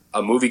a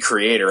movie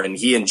creator, and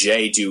he and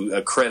Jay do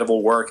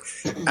incredible work.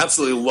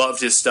 Absolutely loved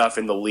his stuff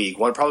in The League.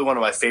 Probably one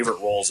of my favorite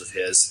roles of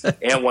his,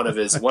 and one of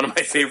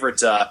my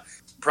favorite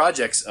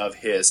projects of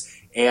his.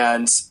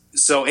 And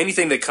so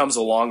anything that comes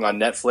along on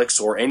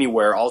Netflix or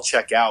anywhere, I'll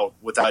check out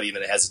without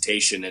even a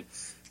hesitation. And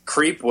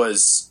Creep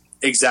was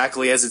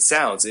exactly as it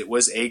sounds. It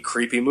was a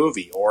creepy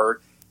movie,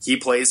 or he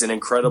plays an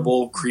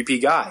incredible creepy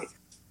guy.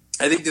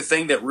 I think the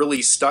thing that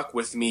really stuck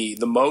with me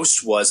the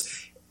most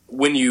was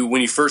when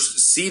you first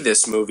see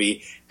this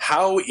movie,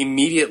 how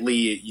immediately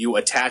you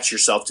attach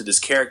yourself to this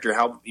character,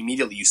 how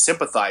immediately you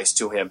sympathize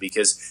to him,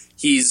 because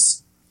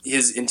his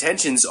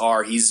intentions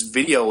are he's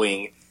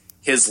videoing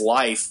his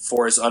life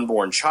for his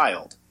unborn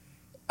child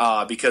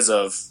because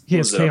of he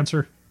has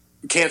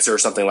cancer or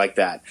something like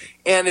that.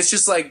 And it's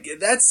just like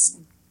that's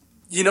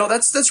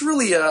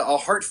really a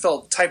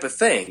heartfelt type of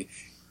thing.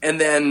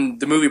 And then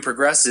the movie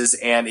progresses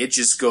and it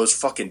just goes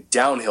fucking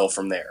downhill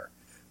from there.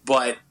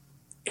 But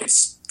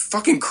it's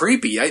fucking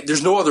creepy.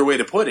 There's no other way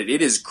to put it.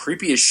 It is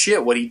creepy as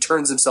shit what he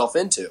turns himself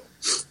into.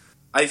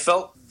 I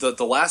felt that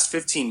the last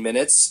 15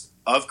 minutes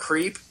of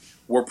Creep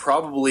were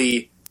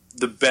probably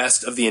the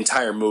best of the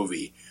entire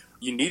movie.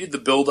 You needed the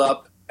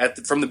build-up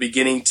from the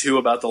beginning to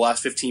about the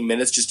last 15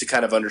 minutes just to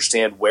kind of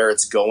understand where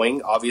it's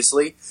going,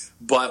 obviously.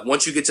 But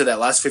once you get to that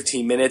last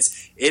 15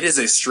 minutes, it is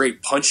a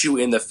straight punch you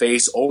in the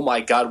face. Oh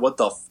my God, what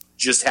the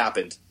just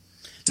happened?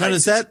 Now,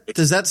 does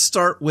that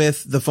start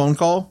with the phone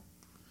call?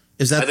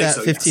 Is that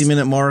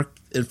 15-minute mark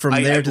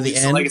from there to the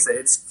end? Like I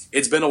said,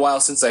 it's been a while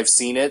since I've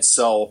seen it,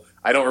 so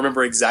I don't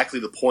remember exactly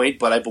the point,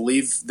 but I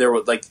believe there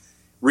was I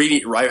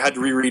had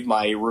to reread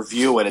my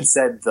review, and it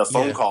said the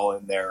phone call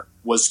in there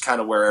was kind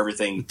of where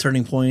everything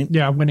turning point.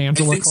 Yeah, when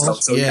Angela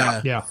calls. So,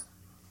 yeah.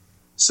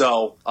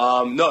 So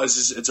no,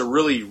 it's a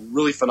really,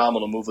 really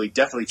phenomenal movie.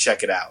 Definitely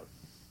check it out.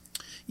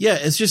 Yeah,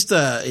 it's just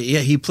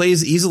he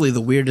plays easily the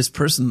weirdest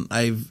person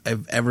I've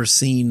ever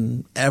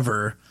seen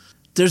ever.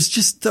 There's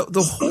just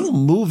the whole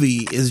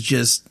movie is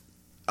just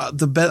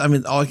the best. I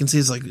mean, all I can say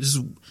is just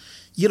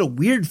you get a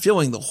weird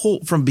feeling the whole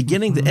from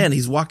beginning to end.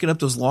 He's walking up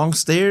those long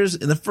stairs,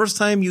 and the first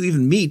time you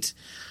even meet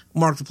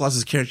Mark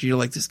Duplass's character, you're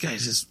like, this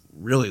guy's just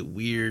really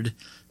weird.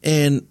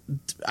 And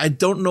I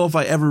don't know if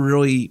I ever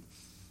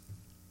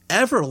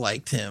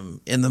liked him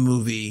in the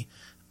movie.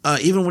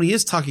 Even when he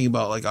is talking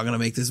about I'm going to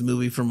make this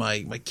movie for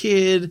my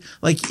kid,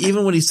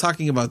 even when he's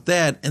talking about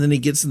that, and then he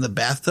gets in the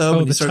bathtub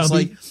and he starts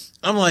tubby.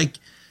 I'm like,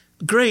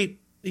 great.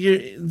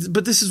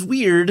 But this is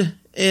weird.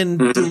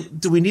 And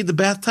do we need the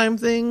bath time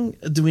thing?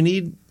 Do we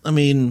need? I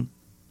mean,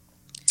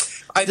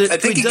 I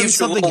think it gives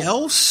something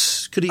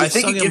else. I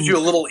think it gives you a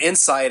little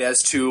insight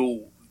as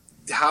to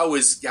how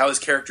his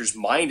character's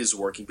mind is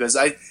working. Because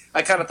I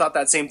kind of thought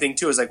that same thing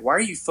too. Is why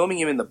are you filming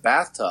him in the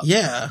bathtub?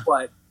 Yeah,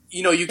 but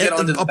you get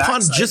onto the upon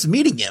backside. Just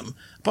meeting him.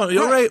 All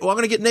right, well, I'm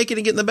going to get naked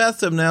and get in the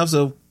bathtub now.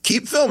 So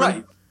keep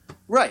filming.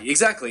 Right,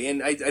 exactly.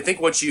 And I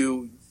think once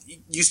you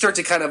start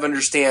to kind of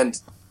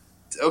understand.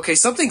 Okay,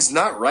 something's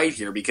not right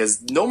here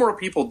because normal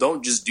people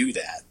don't just do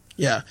that.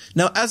 Yeah.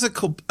 Now, as a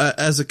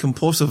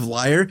compulsive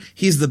liar,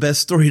 he's the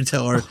best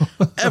storyteller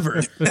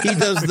ever. He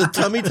does the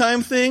tummy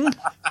time thing.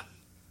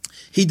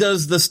 He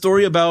does the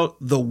story about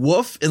the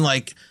wolf and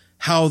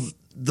how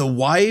the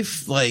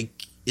wife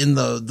in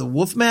the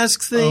wolf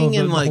mask thing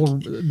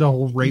the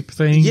whole rape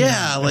thing.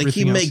 Yeah,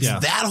 he makes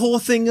that whole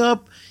thing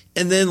up.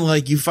 And then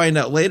you find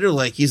out later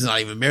he's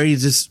not even married.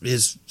 He's just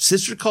his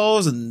sister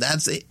calls and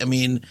that's it. I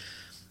mean,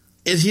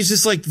 he's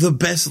just the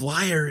best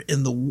liar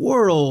in the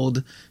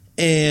world.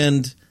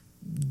 And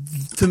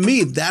to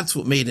me, that's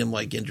what made him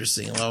like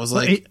interesting. I was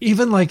like,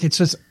 even like it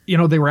says, you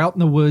know, they were out in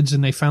the woods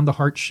and they found the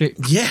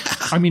heart-shaped. yeah.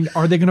 I mean,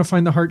 are they going to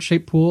find the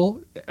heart-shaped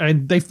pool?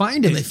 And they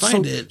find it. And they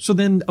find it. So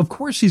then, of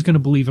course, he's going to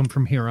believe him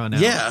from here on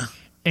out. Yeah.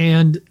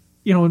 And,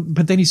 you know,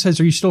 but then he says,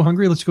 are you still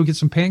hungry? Let's go get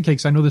some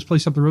pancakes. I know this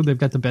place up the road, they've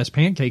got the best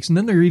pancakes. And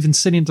then they're even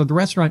sitting at the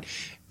restaurant.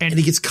 And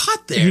he gets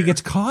caught there. He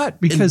gets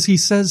caught because he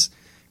says,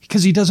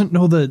 because he doesn't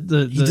know he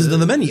doesn't know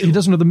the menu. He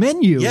doesn't know the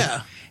menu.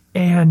 Yeah.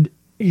 And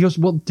he goes,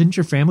 well, didn't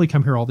your family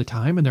come here all the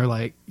time? And they're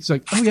like, he's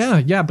like, oh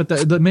yeah, but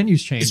the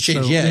menu's changed. It's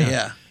changed, so,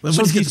 yeah. Well,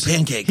 so let's get the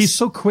pancakes. He's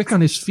so quick on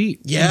his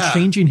feet, Yeah.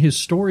 changing his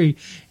story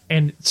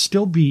and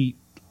still be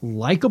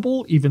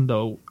likable, even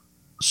though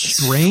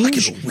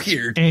strange, fucking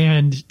weird.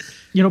 And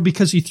you know,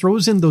 because he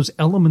throws in those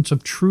elements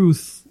of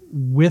truth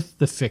with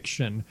the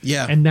fiction,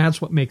 Yeah. and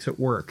that's what makes it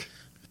work.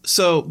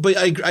 So, but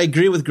I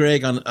agree with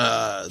Greg on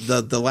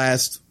the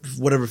last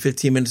whatever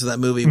 15 minutes of that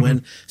movie. When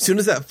as soon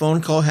as that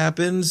phone call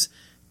happens,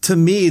 to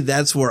me,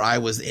 that's where I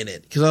was in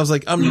it, because I was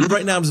like,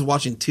 right now I'm just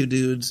watching two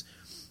dudes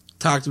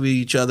talk to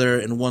each other,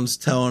 and one's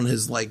telling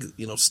his like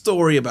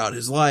story about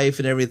his life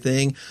and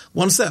everything.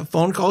 Once that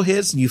phone call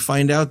hits, and you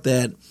find out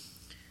that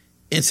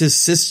it's his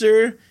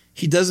sister,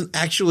 he doesn't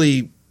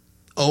actually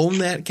own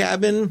that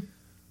cabin,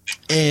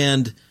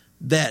 and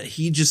that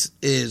he just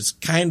is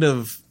kind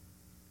of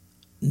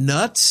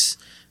nuts.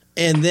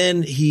 And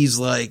then he's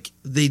like,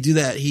 they do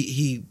that.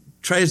 He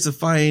tries to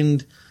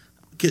find,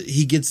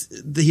 he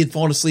had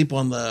fallen asleep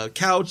on the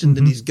couch, and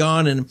then he's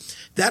gone. And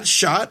that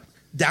shot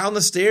down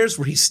the stairs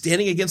where he's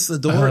standing against the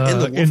door in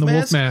the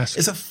wolf mask.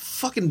 It's a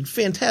fucking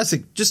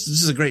fantastic,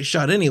 just a great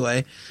shot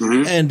anyway.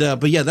 And,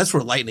 but yeah, that's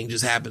where lightning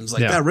just happens.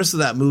 Like that rest of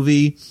that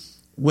movie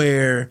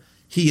where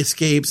he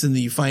escapes and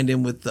then you find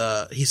him with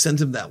he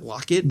sends him that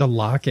locket. The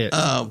locket.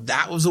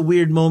 That was a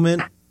weird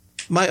moment.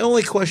 My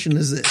only question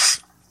is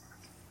this.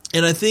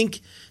 And I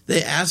think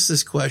they asked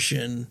this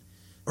question,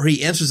 or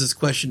he answers this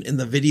question in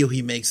the video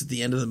he makes at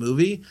the end of the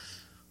movie.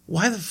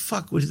 Why the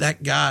fuck would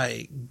that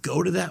guy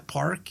go to that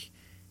park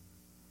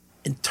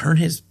and turn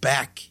his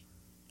back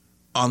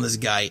on this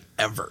guy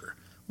ever?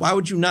 Why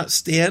would you not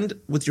stand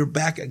with your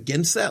back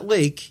against that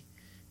lake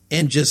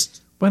and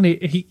just... Well,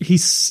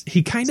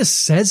 he kind of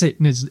says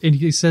it, and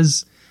he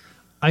says,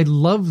 I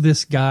love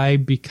this guy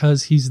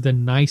because he's the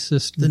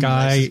nicest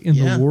guy in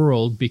the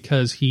world,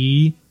 because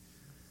he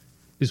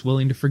is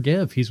willing to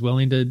forgive. He's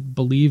willing to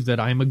believe that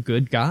I'm a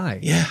good guy.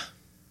 Yeah.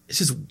 It's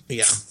just,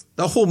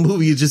 the whole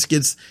movie just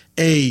gets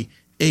a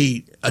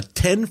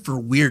 10 for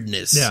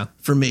weirdness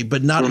for me,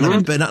 but not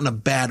in a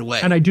bad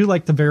way. And I do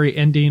like the very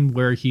ending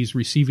where he's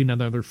receiving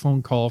another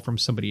phone call from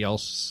somebody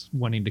else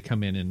wanting to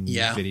come in and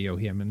video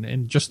him,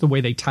 and just the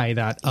way they tie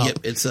that up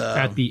it's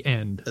at the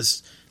end.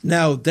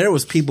 Now, there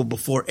was people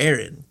before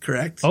Aaron,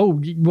 correct?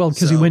 Oh, well,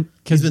 because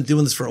he's been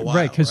doing this for a while.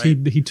 Right, because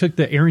he took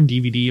the Aaron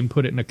DVD and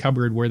put it in a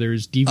cupboard where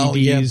there's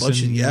DVDs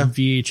and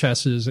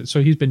VHSs.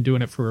 So he's been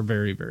doing it for a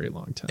very, very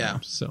long time. Yeah.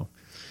 So,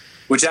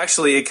 which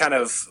actually it kind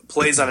of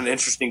plays on an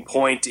interesting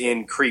point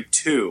in Creep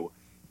 2,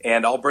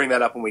 and I'll bring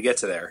that up when we get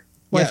to there.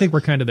 Well, I think we're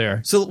kind of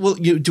there. So,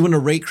 do you want to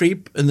rate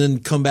Creep and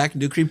then come back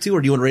and do Creep 2,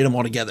 or do you want to rate them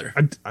all together?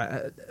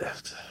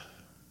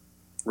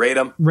 Rate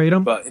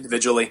them, but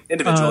individually.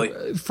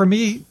 For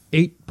me,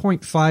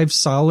 8.5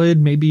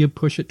 solid. Maybe you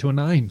push it to a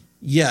 9.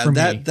 Yeah,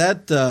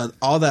 that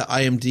all that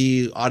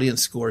IMDb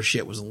audience score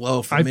shit was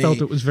low for me. I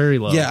felt it was very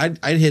low. Yeah,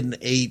 I'd hit an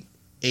 8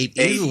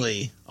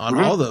 easily on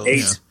all those.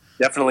 8,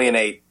 definitely an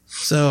 8.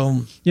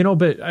 So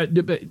but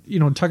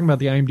talking about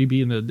the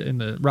IMDb and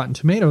the Rotten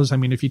Tomatoes, I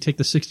mean, if you take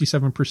the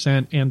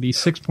 67% and the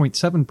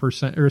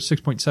 6.7% or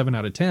 6.7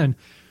 out of 10,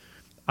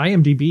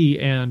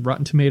 IMDb and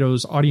Rotten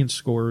Tomatoes audience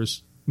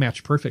scores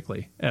match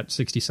perfectly at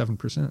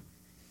 67%.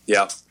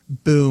 Yeah.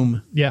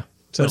 Boom. Yeah.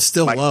 So but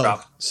still low.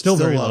 Drop. Still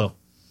very low.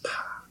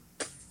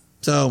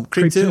 So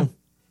Creep 2.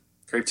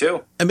 Creep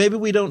 2. And maybe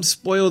we don't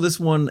spoil this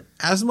one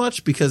as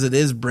much because it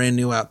is brand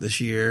new out this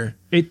year.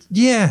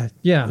 Yeah.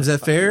 Is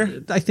that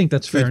fair? I think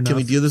that's fair enough. Can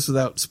we do this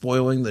without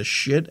spoiling the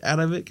shit out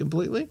of it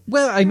completely?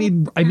 Well, I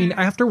mean,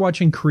 after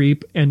watching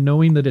Creep and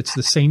knowing that it's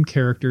the same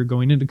character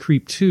going into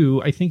Creep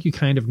 2, I think you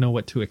kind of know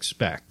what to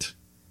expect.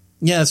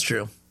 Yeah, that's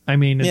true. I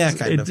mean,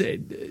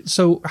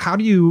 so how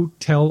do you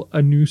tell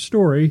a new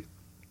story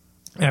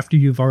after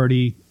you've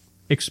already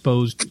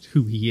exposed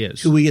who he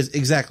is? Who he is,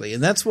 exactly.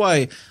 And that's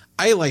why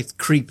I liked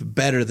Creep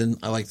better than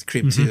I liked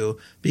Creep 2,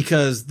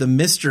 because the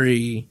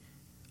mystery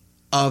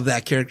of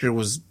that character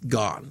was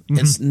gone.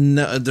 It's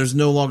there's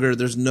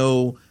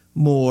no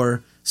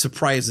more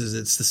surprises.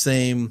 It's the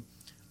same.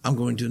 I'm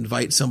going to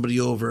invite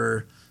somebody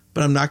over,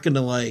 but I'm not going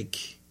to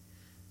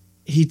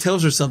he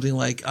tells her something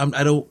like,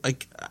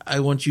 I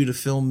want you to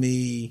film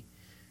me.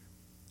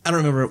 I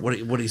don't remember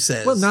what he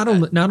says. Well, not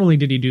only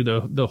did he do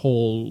the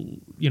whole,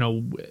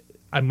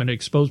 I'm going to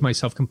expose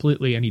myself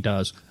completely, and he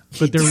does.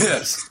 But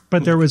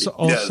there was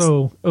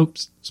also,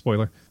 oops,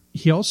 spoiler.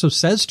 He also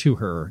says to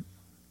her,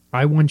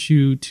 I want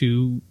you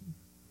to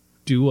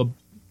do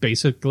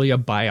basically a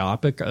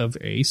biopic of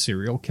a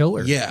serial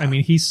killer. Yeah. I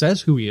mean, he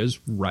says who he is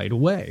right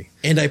away.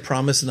 And I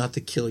promise not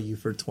to kill you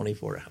for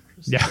 24 hours.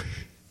 Yeah.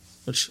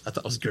 which I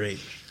thought was great.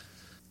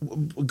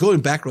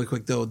 Going back really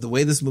quick though, the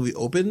way this movie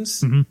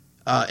opens in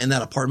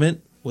that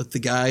apartment with the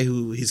guy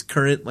who he's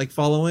current like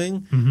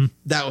following,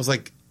 that was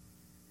like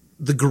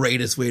the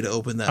greatest way to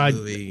open that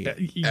movie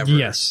ever.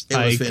 Yes, it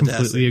was I fantastic.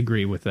 completely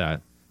agree with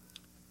that.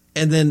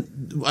 And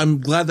then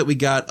I'm glad that we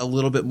got a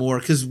little bit more,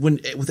 because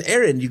with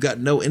Aaron, you got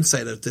no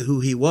insight as to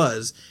who he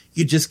was.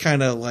 You just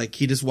kind of like,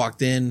 he just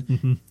walked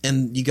in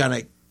and you kind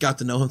of got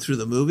to know him through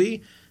the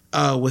movie.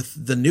 With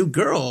the new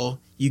girl,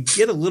 you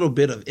get a little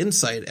bit of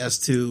insight as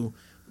to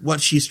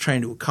what she's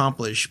trying to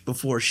accomplish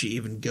before she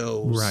even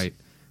goes. Right.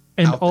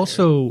 And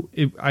also,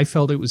 I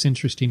felt it was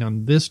interesting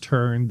on this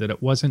turn that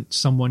it wasn't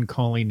someone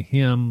calling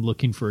him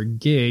looking for a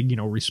gig,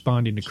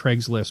 responding to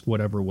Craigslist,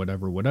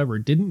 whatever.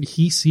 Didn't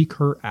he seek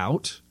her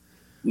out?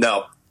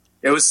 No,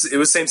 it was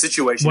same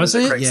situation. Was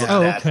as it? the Craigslist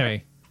Oh, ad.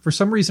 okay. For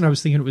some reason, I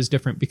was thinking it was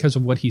different because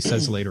of what he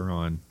says later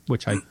on,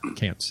 which I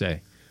can't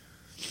say.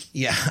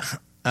 Yeah.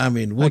 I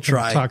mean, we'll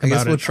try. Talk I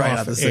guess about we'll it try not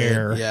off to say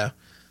air. it.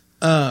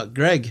 Yeah.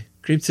 Greg,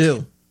 Creep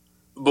 2.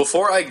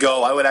 Before I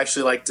go, I would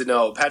actually like to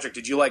know, Patrick,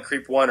 did you like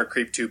Creep 1 or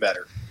Creep 2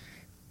 better?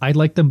 I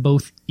like them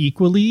both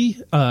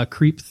equally.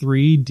 Creep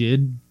 2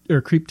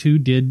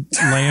 did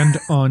land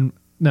on.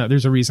 No,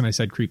 there's a reason I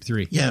said Creep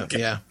 3. Yeah,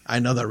 yeah. I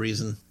know that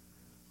reason.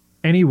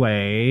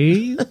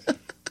 Anyway,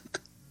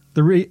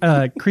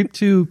 Creep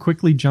 2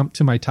 quickly jumped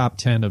to my top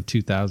 10 of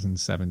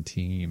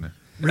 2017.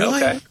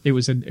 Really? Okay. It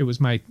was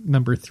my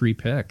number 3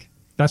 pick.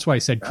 That's why I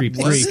said Creep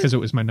Was 3, it? because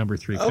it was my number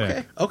 3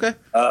 pick. Okay.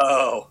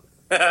 Oh.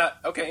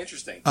 Okay,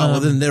 interesting. Oh, well,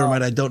 then never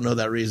mind. I don't know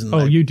that reason.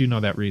 Oh, you do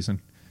know that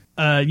reason.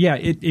 Yeah,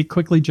 it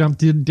quickly jumped.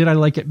 Did I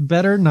like it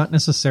better? Not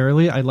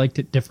necessarily. I liked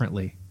it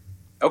differently.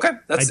 Okay,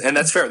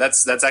 that's fair.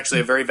 That's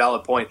actually a very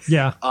valid point.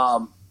 Yeah.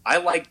 I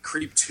like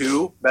Creep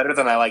 2 better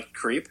than I like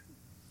Creep,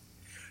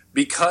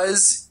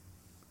 because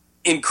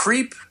in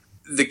Creep,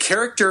 the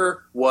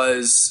character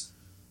was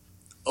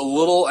a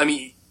little, I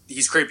mean,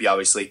 he's creepy,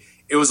 obviously.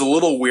 It was a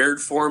little weird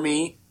for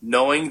me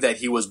knowing that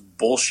he was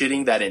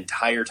bullshitting that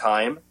entire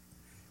time.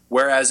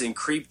 Whereas in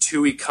Creep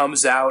 2, he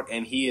comes out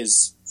and he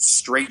is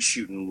straight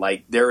shooting.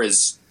 Like, there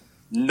is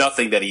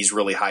nothing that he's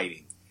really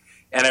hiding.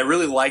 And I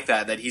really like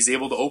that he's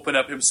able to open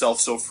up himself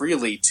so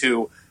freely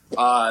to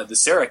the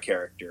Sarah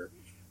character.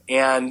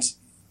 And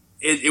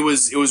it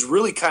was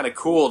really kind of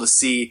cool to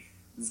see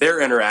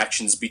their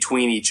interactions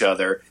between each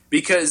other,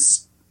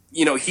 because,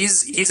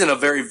 he's in a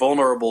very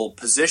vulnerable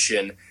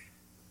position,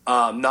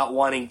 not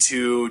wanting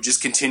to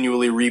just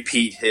continually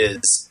repeat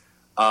his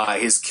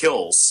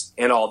kills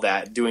and all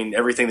that, doing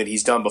everything that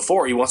he's done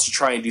before. He wants to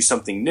try and do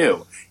something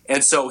new.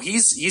 And so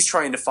he's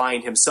trying to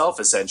find himself,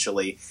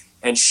 essentially,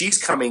 and she's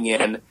coming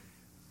in.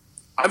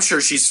 I'm sure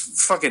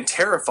she's fucking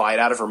terrified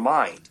out of her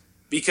mind,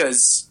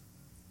 because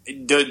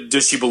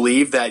does she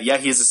believe that, yeah,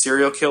 he is a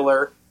serial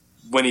killer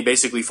when he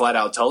basically flat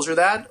out tells her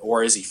that,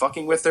 or is he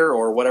fucking with her,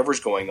 or whatever's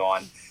going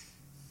on?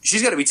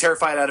 She's got to be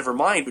terrified out of her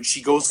mind, but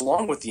she goes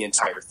along with the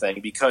entire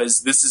thing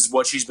because this is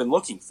what she's been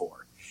looking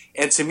for.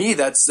 And to me,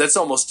 that's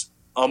almost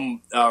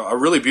a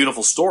really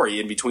beautiful story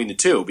in between the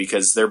two,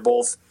 because they're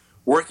both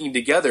working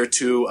together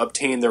to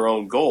obtain their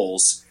own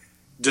goals,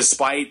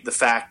 despite the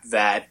fact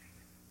that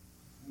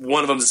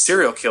one of them's a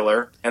serial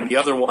killer and the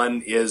other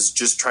one is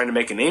just trying to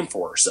make a name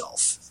for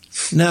herself.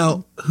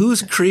 Now,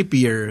 who's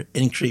creepier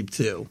in Creep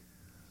 2?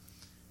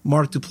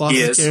 Mark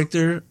Duplass's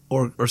character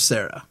or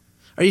Sarah?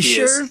 Are you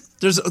sure?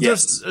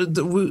 Yes.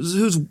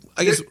 Who's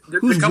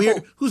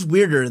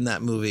weirder in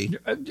that movie?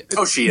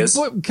 Oh, she is.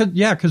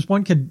 Because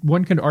one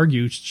could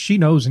argue she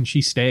knows and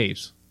she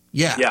stays.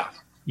 Yeah.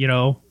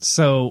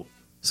 So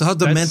how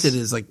demented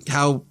is, like,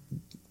 how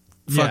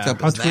fucked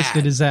up how is that? How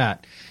twisted is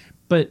that?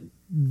 But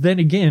then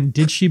again,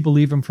 did she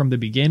believe him from the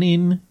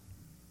beginning?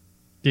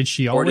 Did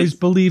she always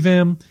believe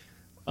him?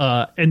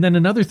 And then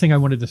another thing I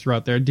wanted to throw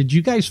out there: did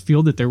you guys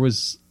feel that there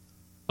was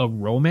a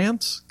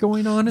romance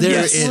going on in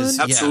there this is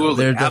one?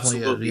 Absolutely, there definitely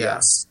absolutely, is,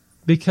 yes.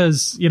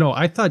 Because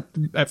I thought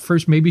at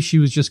first maybe she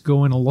was just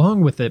going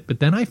along with it, but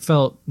then I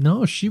felt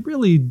no, she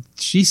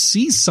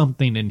sees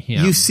something in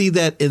him. You see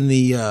that in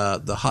the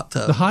hot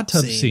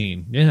tub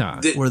scene,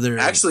 yeah. Where they're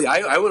actually,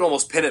 I would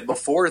almost pin it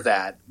before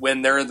that,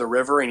 when they're in the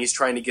river and he's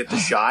trying to get the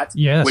shot.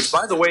 Yes. Which,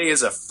 by the way,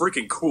 is a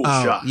freaking cool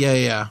shot.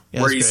 Yeah,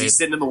 where he's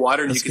sitting in the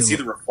water and you can see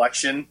the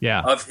reflection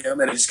of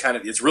him, and it's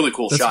a really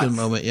cool shot. That's a good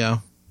moment, yeah.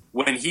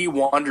 When he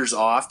wanders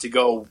off to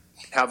go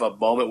have a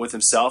moment with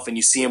himself and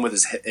you see him with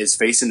his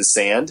face in the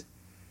sand,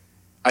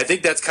 I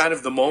think that's kind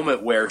of the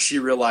moment where she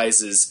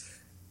realizes,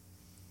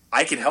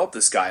 I can help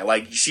this guy.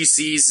 Like, she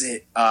sees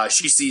the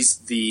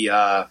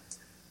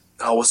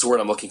what's the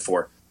word I'm looking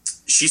for?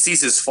 She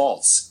sees his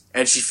faults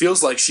and she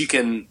feels like she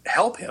can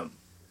help him.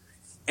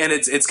 And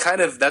it's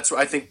kind of, that's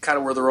I think kind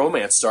of where the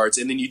romance starts,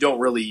 and then you don't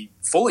really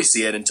fully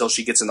see it until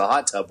she gets in the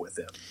hot tub with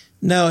him.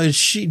 Now,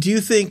 do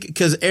you think,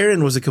 because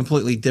Aaron was a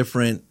completely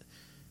different,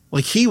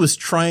 like, he was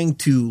trying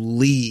to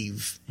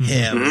leave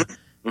him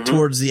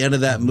towards the end of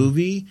that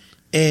movie,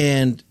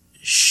 and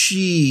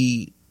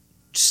she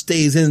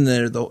stays in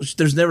there, though.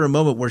 There's never a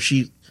moment where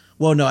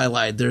I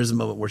lied. There's a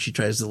moment where she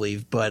tries to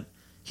leave, but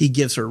he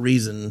gives her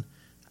reason.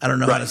 I don't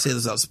know how to Right. say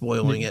this without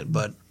spoiling it,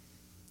 but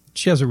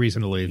She has a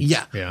reason to leave.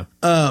 yeah. Yeah.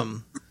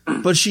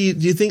 But do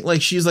you think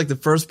like she's like the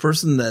first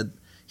person that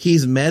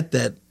he's met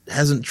that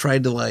hasn't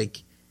tried to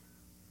like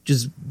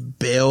just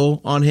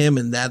bail on him,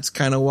 and that's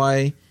kind of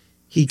why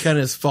he kind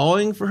of is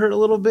falling for her a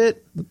little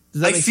bit?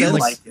 Does that I make feel sense?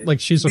 like it. Like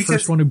she's the Because-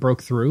 first one who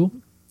broke through.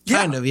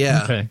 Kind of,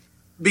 yeah. Okay.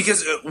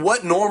 Because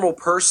what normal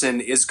person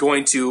is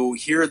going to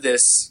hear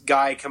this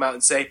guy come out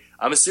and say,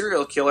 I'm a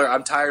serial killer,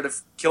 I'm tired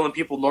of killing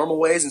people normal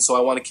ways, and so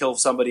I want to kill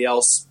somebody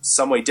else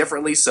some way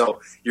differently,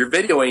 so you're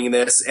videoing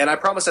this, and I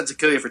promise not to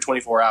kill you for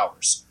 24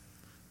 hours.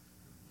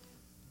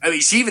 I mean,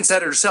 she even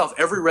said it herself,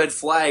 every red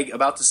flag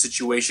about the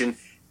situation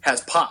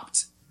has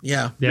popped.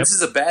 Yeah. Yep. This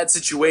is a bad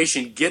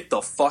situation, get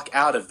the fuck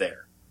out of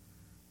there.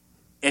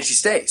 And she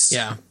stays.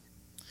 Yeah.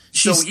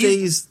 She So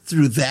stays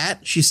through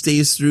that. She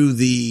stays through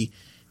the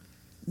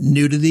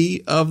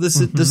nudity of the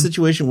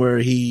situation where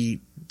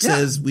he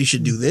says we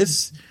should do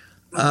this.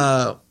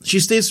 She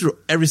stays through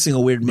every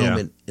single weird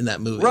moment in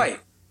that movie. Right.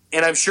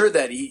 And I'm sure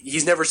that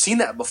he's never seen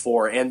that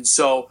before. And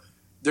so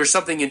there's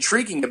something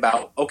intriguing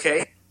about,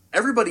 okay,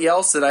 everybody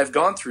else that I've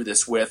gone through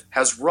this with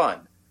has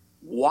run.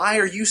 Why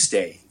are you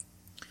staying?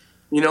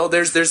 You know,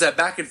 there's that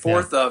back and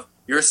forth of,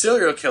 you're a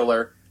serial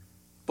killer,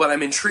 but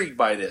I'm intrigued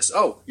by this.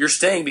 Oh, you're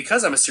staying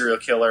because I'm a serial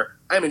killer.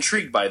 I'm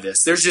intrigued by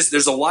this.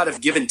 There's a lot of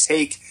give and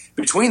take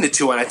between the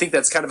two, and I think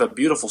that's kind of a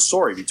beautiful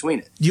story between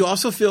it. Do you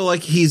also feel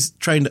like he's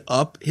trying to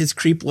up his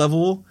creep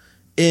level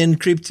in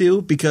Creep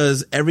 2?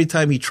 Because every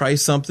time he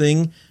tries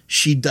something,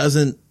 she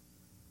doesn't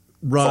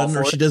run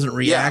or she doesn't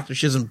react or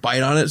she doesn't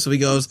bite on it. So he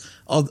goes,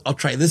 I'll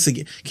try this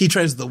again. He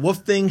tries the wolf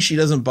thing. She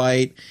doesn't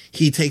bite.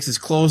 He takes his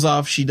clothes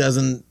off. She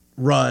doesn't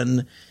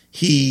run.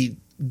 He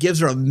gives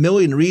her a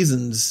million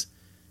reasons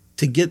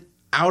to get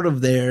out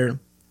of there,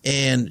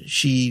 and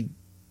she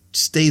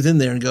stays in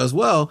there and goes,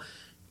 well,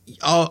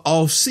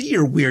 I'll see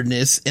your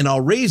weirdness and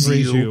I'll raise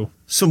you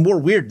some more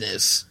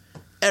weirdness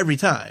every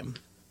time.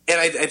 And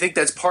I think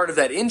that's part of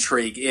that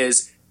intrigue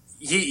is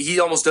he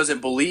almost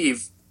doesn't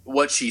believe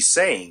what she's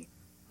saying.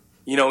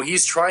 You know,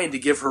 he's trying to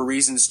give her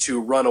reasons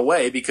to run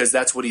away because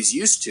that's what he's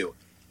used to,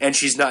 and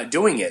she's not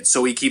doing it.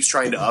 So he keeps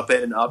trying to up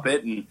it, and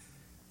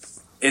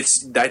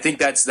I think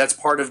that's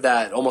part of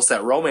that, almost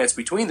that romance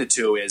between the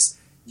two is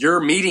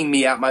you're meeting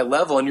me at my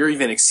level and you're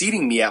even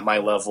exceeding me at my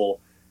level.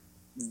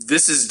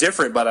 This is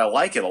different, but I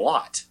like it a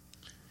lot.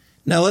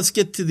 Now let's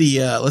get to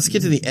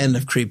the end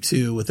of Creep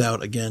 2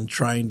 without again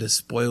trying to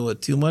spoil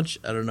it too much.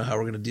 I don't know how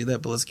we're going to do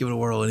that, but let's give it a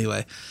whirl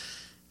anyway.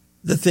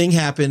 The thing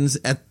happens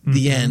at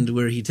the end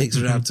where he takes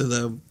her out to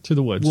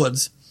the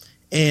woods.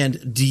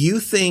 And do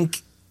you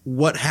think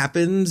what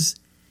happens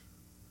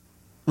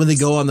when they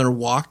go on their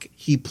walk,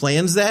 he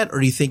plans that,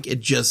 or do you think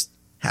it just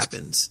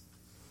happens?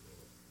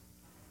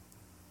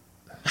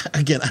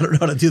 Again, I don't know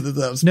how to do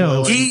this.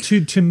 No,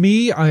 to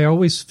me, I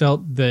always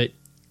felt that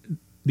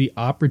the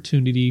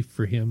opportunity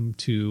for him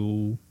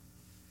to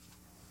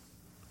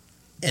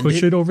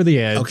push it over the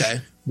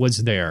edge was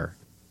there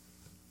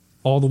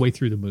all the way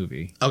through the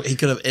movie. Okay, he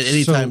could have at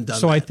any time done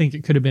so that. I think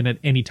it could have been at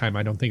any time.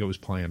 I don't think it was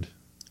planned.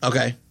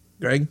 Okay.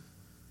 Greg?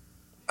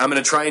 I'm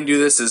going to try and do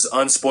this as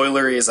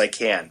unspoilery as I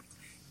can.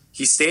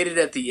 He stated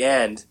at the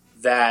end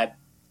that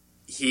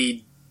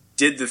he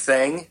did the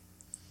thing.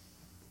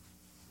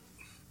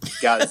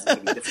 God, it's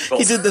gonna be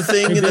difficult. He did the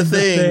thing He and the did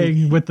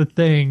thing. with the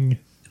thing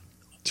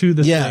to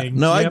the thing.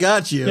 No, Yep. I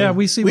got you. Yeah,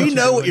 we see. We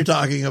know what you're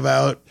talking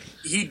about.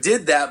 He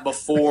did that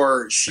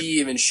before she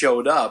even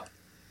showed up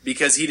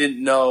because he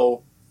didn't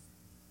know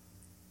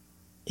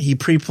He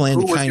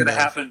pre-planned who was kind going of.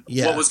 to happen,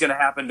 Yeah. what was going to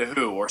happen to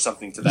who, or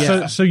something to that.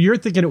 Yeah. So you're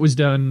thinking it was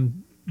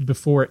done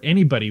before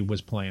anybody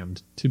was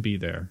planned to be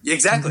there?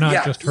 Exactly. Not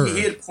yeah, just her. He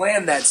had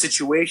planned that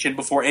situation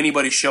before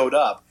anybody showed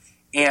up,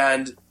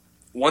 and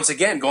once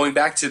again, going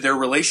back to their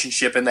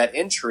relationship and that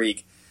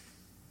intrigue,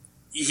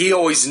 he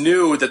always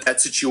knew that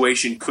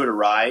situation could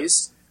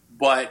arise,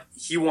 but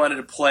he wanted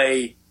to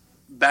play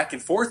back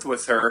and forth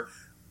with her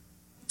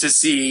to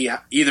see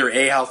either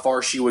A, how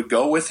far she would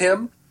go with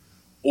him,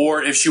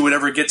 or if she would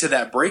ever get to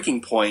that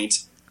breaking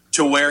point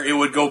to where it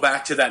would go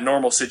back to that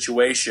normal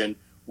situation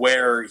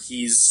where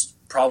he's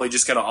probably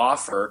just going to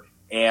offer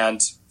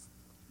and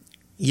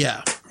go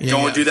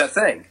and do that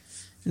thing.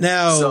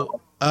 Now,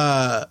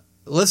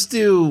 let's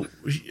do.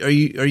 Are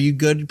you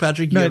good,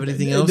 Patrick? You have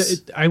anything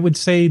else? I would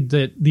say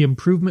that the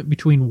improvement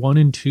between 1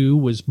 and 2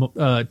 was,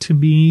 to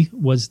me,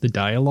 was the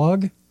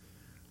dialogue.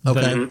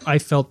 Okay. I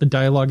felt the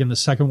dialogue in the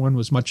second one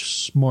was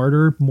much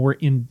smarter, more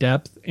in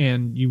depth,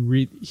 and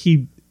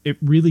it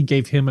really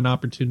gave him an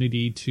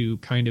opportunity to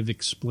kind of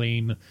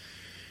explain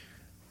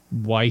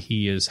why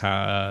he is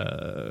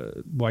how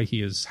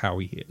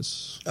he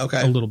is.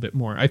 Okay. A little bit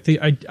more. I think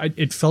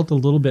it felt a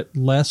little bit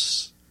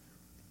less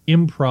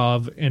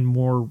improv and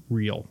more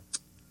real.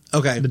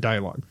 Okay. The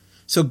dialogue.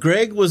 So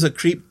Greg was a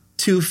Creep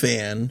 2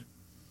 fan.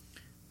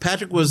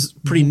 Patrick was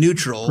pretty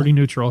neutral. Pretty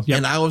neutral. Yep.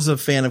 And I was a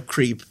fan of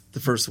Creep, the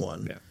first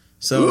one. Yeah.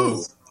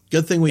 So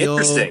good thing we all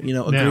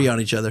agree on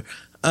each other.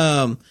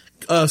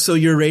 So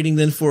your rating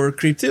then for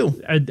Creep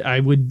 2? I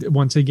would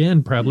once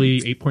again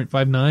probably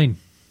 8.59.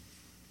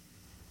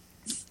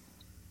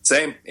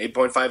 Same,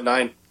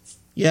 8.59.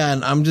 Yeah,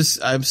 and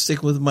I'm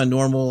sticking with my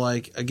normal,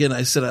 like, again,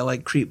 I said I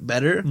like Creep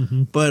better,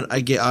 but I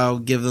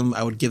would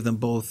give them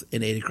both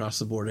an 8 across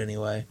the board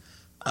anyway.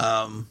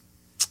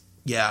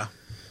 Yeah.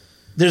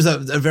 There's a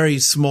very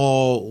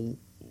small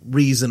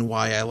reason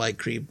why I like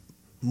Creep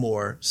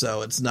more,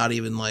 so it's not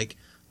even like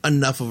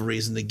enough of a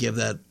reason to give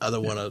that other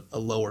one a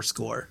lower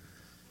score.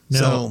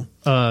 Now,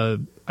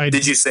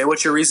 Did you say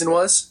what your reason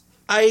was?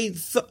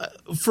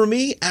 For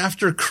me,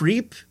 after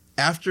Creep,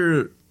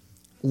 after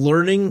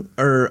learning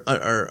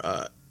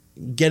or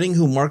getting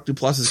who Mark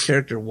Duplass's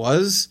character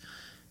was,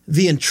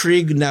 the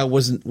intrigue now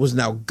was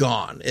now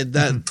gone.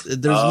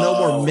 There's no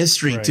more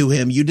mystery to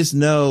him. You just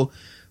know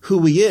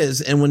who he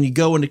is. And when you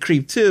go into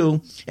Creep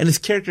 2 and his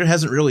character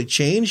hasn't really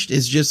changed,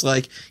 it's just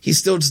like he's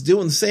still just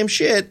doing the same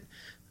shit.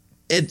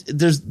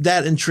 There's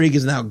that intrigue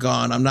is now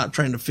gone. I'm not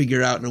trying to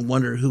figure out and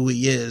wonder who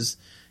he is.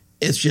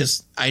 It's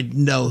just I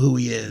know who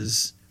he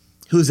is.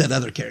 Who's that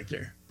other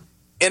character?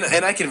 And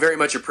I can very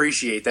much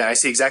appreciate that. I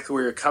see exactly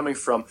where you're coming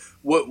from.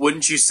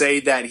 Wouldn't you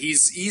say that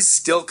he's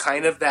still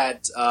kind of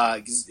that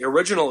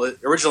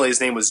originally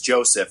his name was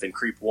Joseph in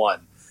Creep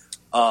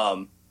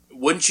 1.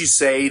 Wouldn't you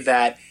say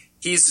that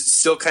he's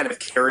still kind of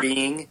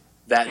carrying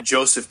that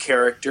Joseph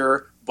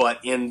character, but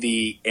in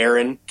the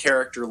Aaron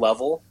character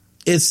level?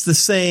 It's the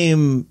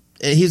same.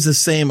 He's the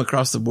same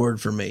across the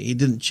board for me. He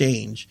didn't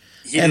change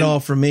at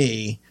all for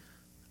me.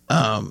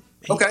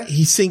 Okay.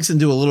 He sinks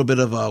into a little bit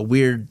of a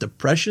weird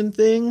depression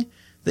thing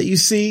that you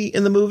see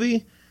in the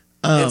movie.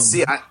 And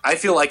see, I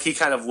feel like he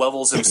kind of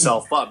levels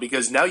himself up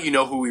because now you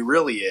know who he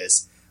really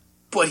is,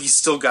 but he's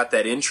still got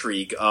that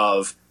intrigue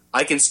of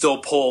I can still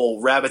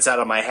pull rabbits out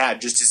of my hat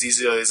just as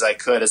easily as I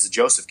could as a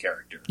Joseph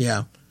character.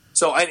 Yeah.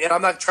 So, and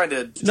I'm not trying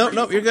to no,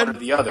 you're good. One or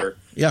the other.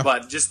 Yeah.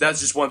 But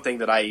that's just one thing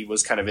that I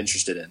was kind of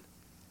interested in.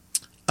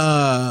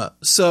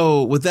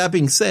 So with that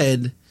being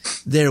said,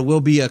 there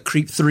will be a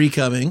Creep 3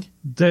 coming.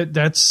 It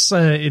has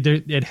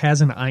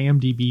an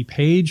IMDb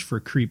page for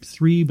Creep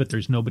 3, but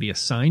there's nobody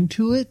assigned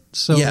to it.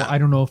 So Yeah. I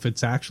don't know if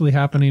it's actually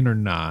happening or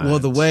not. Well,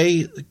 the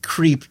way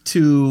Creep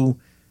 2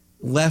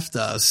 left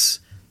us,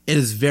 it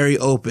is very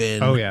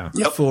open. Oh, yeah.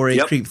 Yep. For a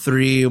Yep. Creep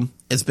 3.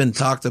 It's been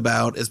talked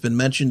about. It's been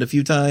mentioned a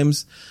few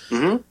times.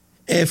 Mm-hmm.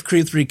 If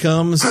Creep 3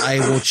 comes, I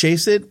will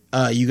chase it.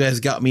 You guys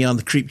got me on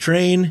the Creep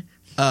train.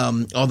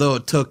 Although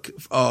it took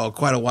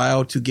quite a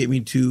while to get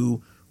me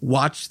to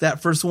watch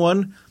that first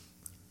one,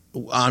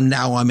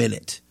 now I'm in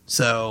it.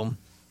 So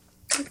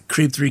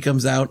Creep 3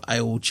 comes out,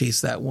 I will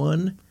chase that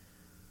one.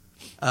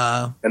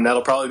 And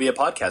that'll probably be a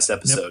podcast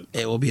episode.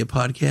 It will be a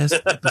podcast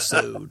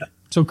episode.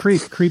 So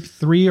Creep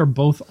 3 are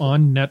both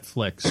on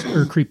Netflix.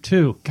 Or Creep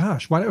 2.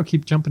 Gosh, why do I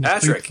keep jumping to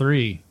Patrick. Creep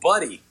 3?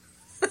 Buddy.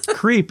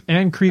 Creep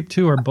and Creep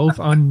 2 are both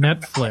on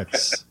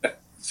Netflix.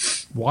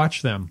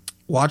 Watch them.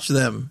 Watch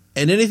them.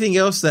 And anything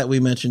else that we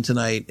mentioned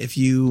tonight, if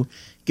you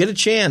get a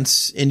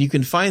chance and you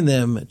can find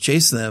them,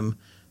 chase them.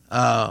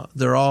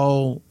 They're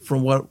all,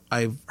 from what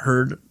I've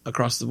heard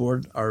across the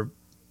board, are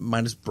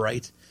minus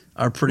Bright,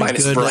 are pretty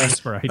Minus good.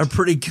 Bright. Are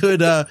pretty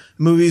good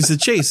movies to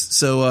chase.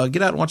 So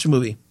get out and watch a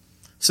movie.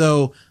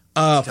 So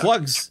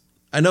plugs.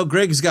 I know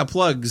Greg's got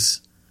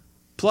plugs.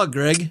 Plug,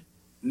 Greg.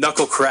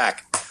 Knuckle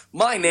crack.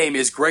 My name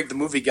is Greg the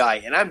Movie Guy,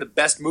 and I'm the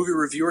best movie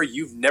reviewer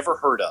you've never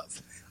heard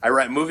of. I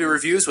write movie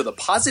reviews with a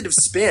positive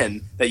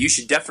spin that you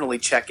should definitely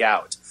check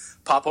out.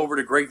 Pop over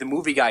to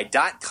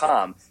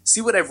gregthemovieguy.com,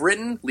 see what I've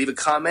written, leave a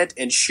comment,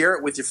 and share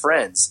it with your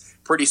friends.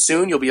 Pretty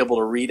soon you'll be able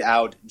to read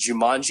out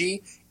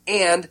Jumanji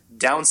and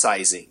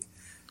Downsizing.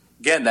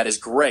 Again, that is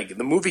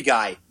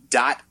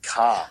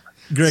gregthemovieguy.com.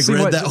 Greg See,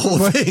 read that whole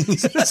thing.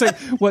 So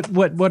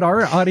what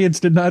our audience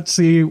did not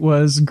see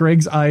was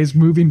Greg's eyes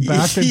moving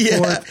back and Yeah.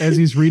 forth as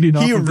he's reading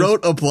off He of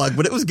wrote a plug,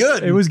 but it was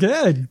good. It was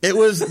good. It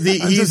was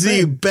he's just the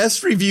saying.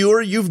 best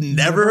reviewer you've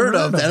never heard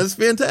of. That is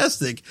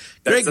fantastic.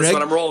 That's Greg.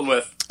 what I'm rolling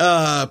with.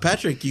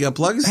 Patrick, you got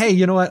plugs? Hey,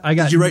 you know what?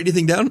 Did you write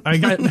anything down?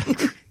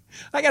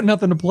 I got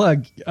nothing to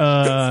plug.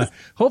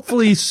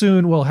 Hopefully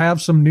soon we'll have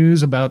some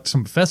news about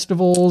some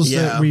festivals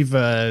that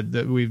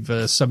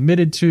we've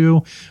submitted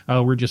to.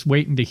 We're just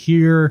waiting to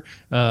hear.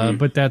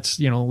 But that's,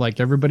 like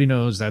everybody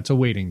knows, that's a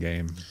waiting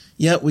game.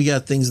 Yeah, we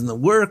got things in the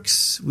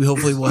works. We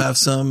hopefully will have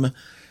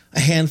a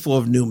handful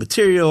of new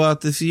material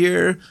out this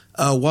year.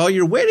 While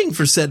you're waiting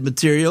for said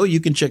material, you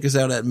can check us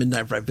out at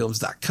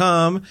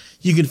MidnightFrightFilms.com.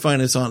 You can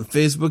find us on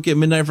Facebook at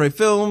Midnight Fright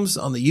Films,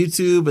 on the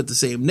YouTube at the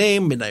same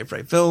name, Midnight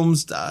Fright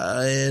Films,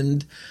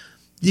 and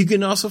you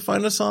can also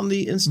find us on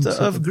the Insta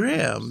of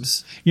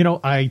Grams.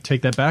 I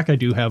take that back. I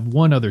do have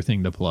one other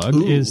thing to plug,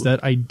 is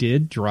that I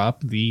did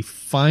drop the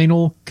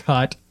final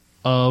cut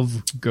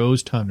of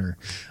Ghost Hunter.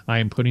 I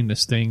am putting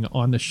this thing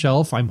on the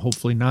shelf. I'm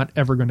hopefully not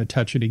ever going to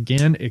touch it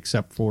again,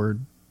 except for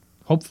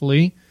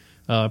hopefully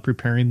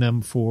preparing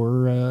them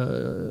for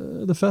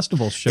the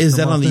festival. Is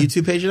that on the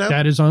YouTube page now?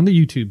 That is on the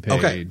YouTube page.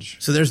 Okay.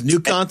 So there's new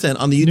content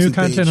on the YouTube page. New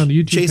content on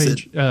the YouTube Chase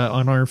page,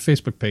 on our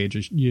Facebook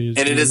page. And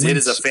it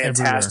is a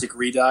fantastic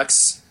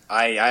redux.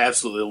 I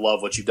absolutely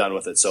love what you've done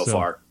with it so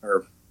far.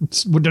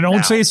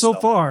 Don't say so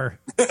far.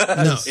 No,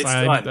 it's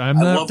done. I'm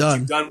I not love what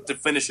you've done to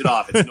finish it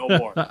off. It's no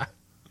more.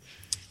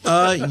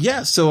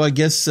 Yeah, so I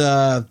guess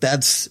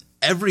that's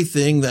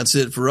everything. That's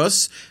it for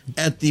us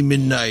at the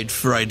Midnight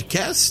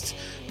Frightcast.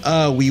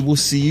 We will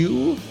see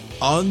you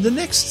on the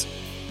next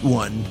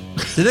one,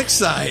 the next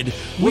side.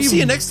 We'll see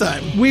you next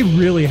time. We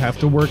really have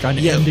to work on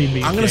ending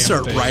these. I'm going to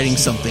start writing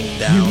something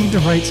down. You need to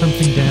write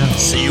something down.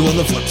 See you on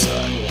the flip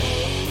side.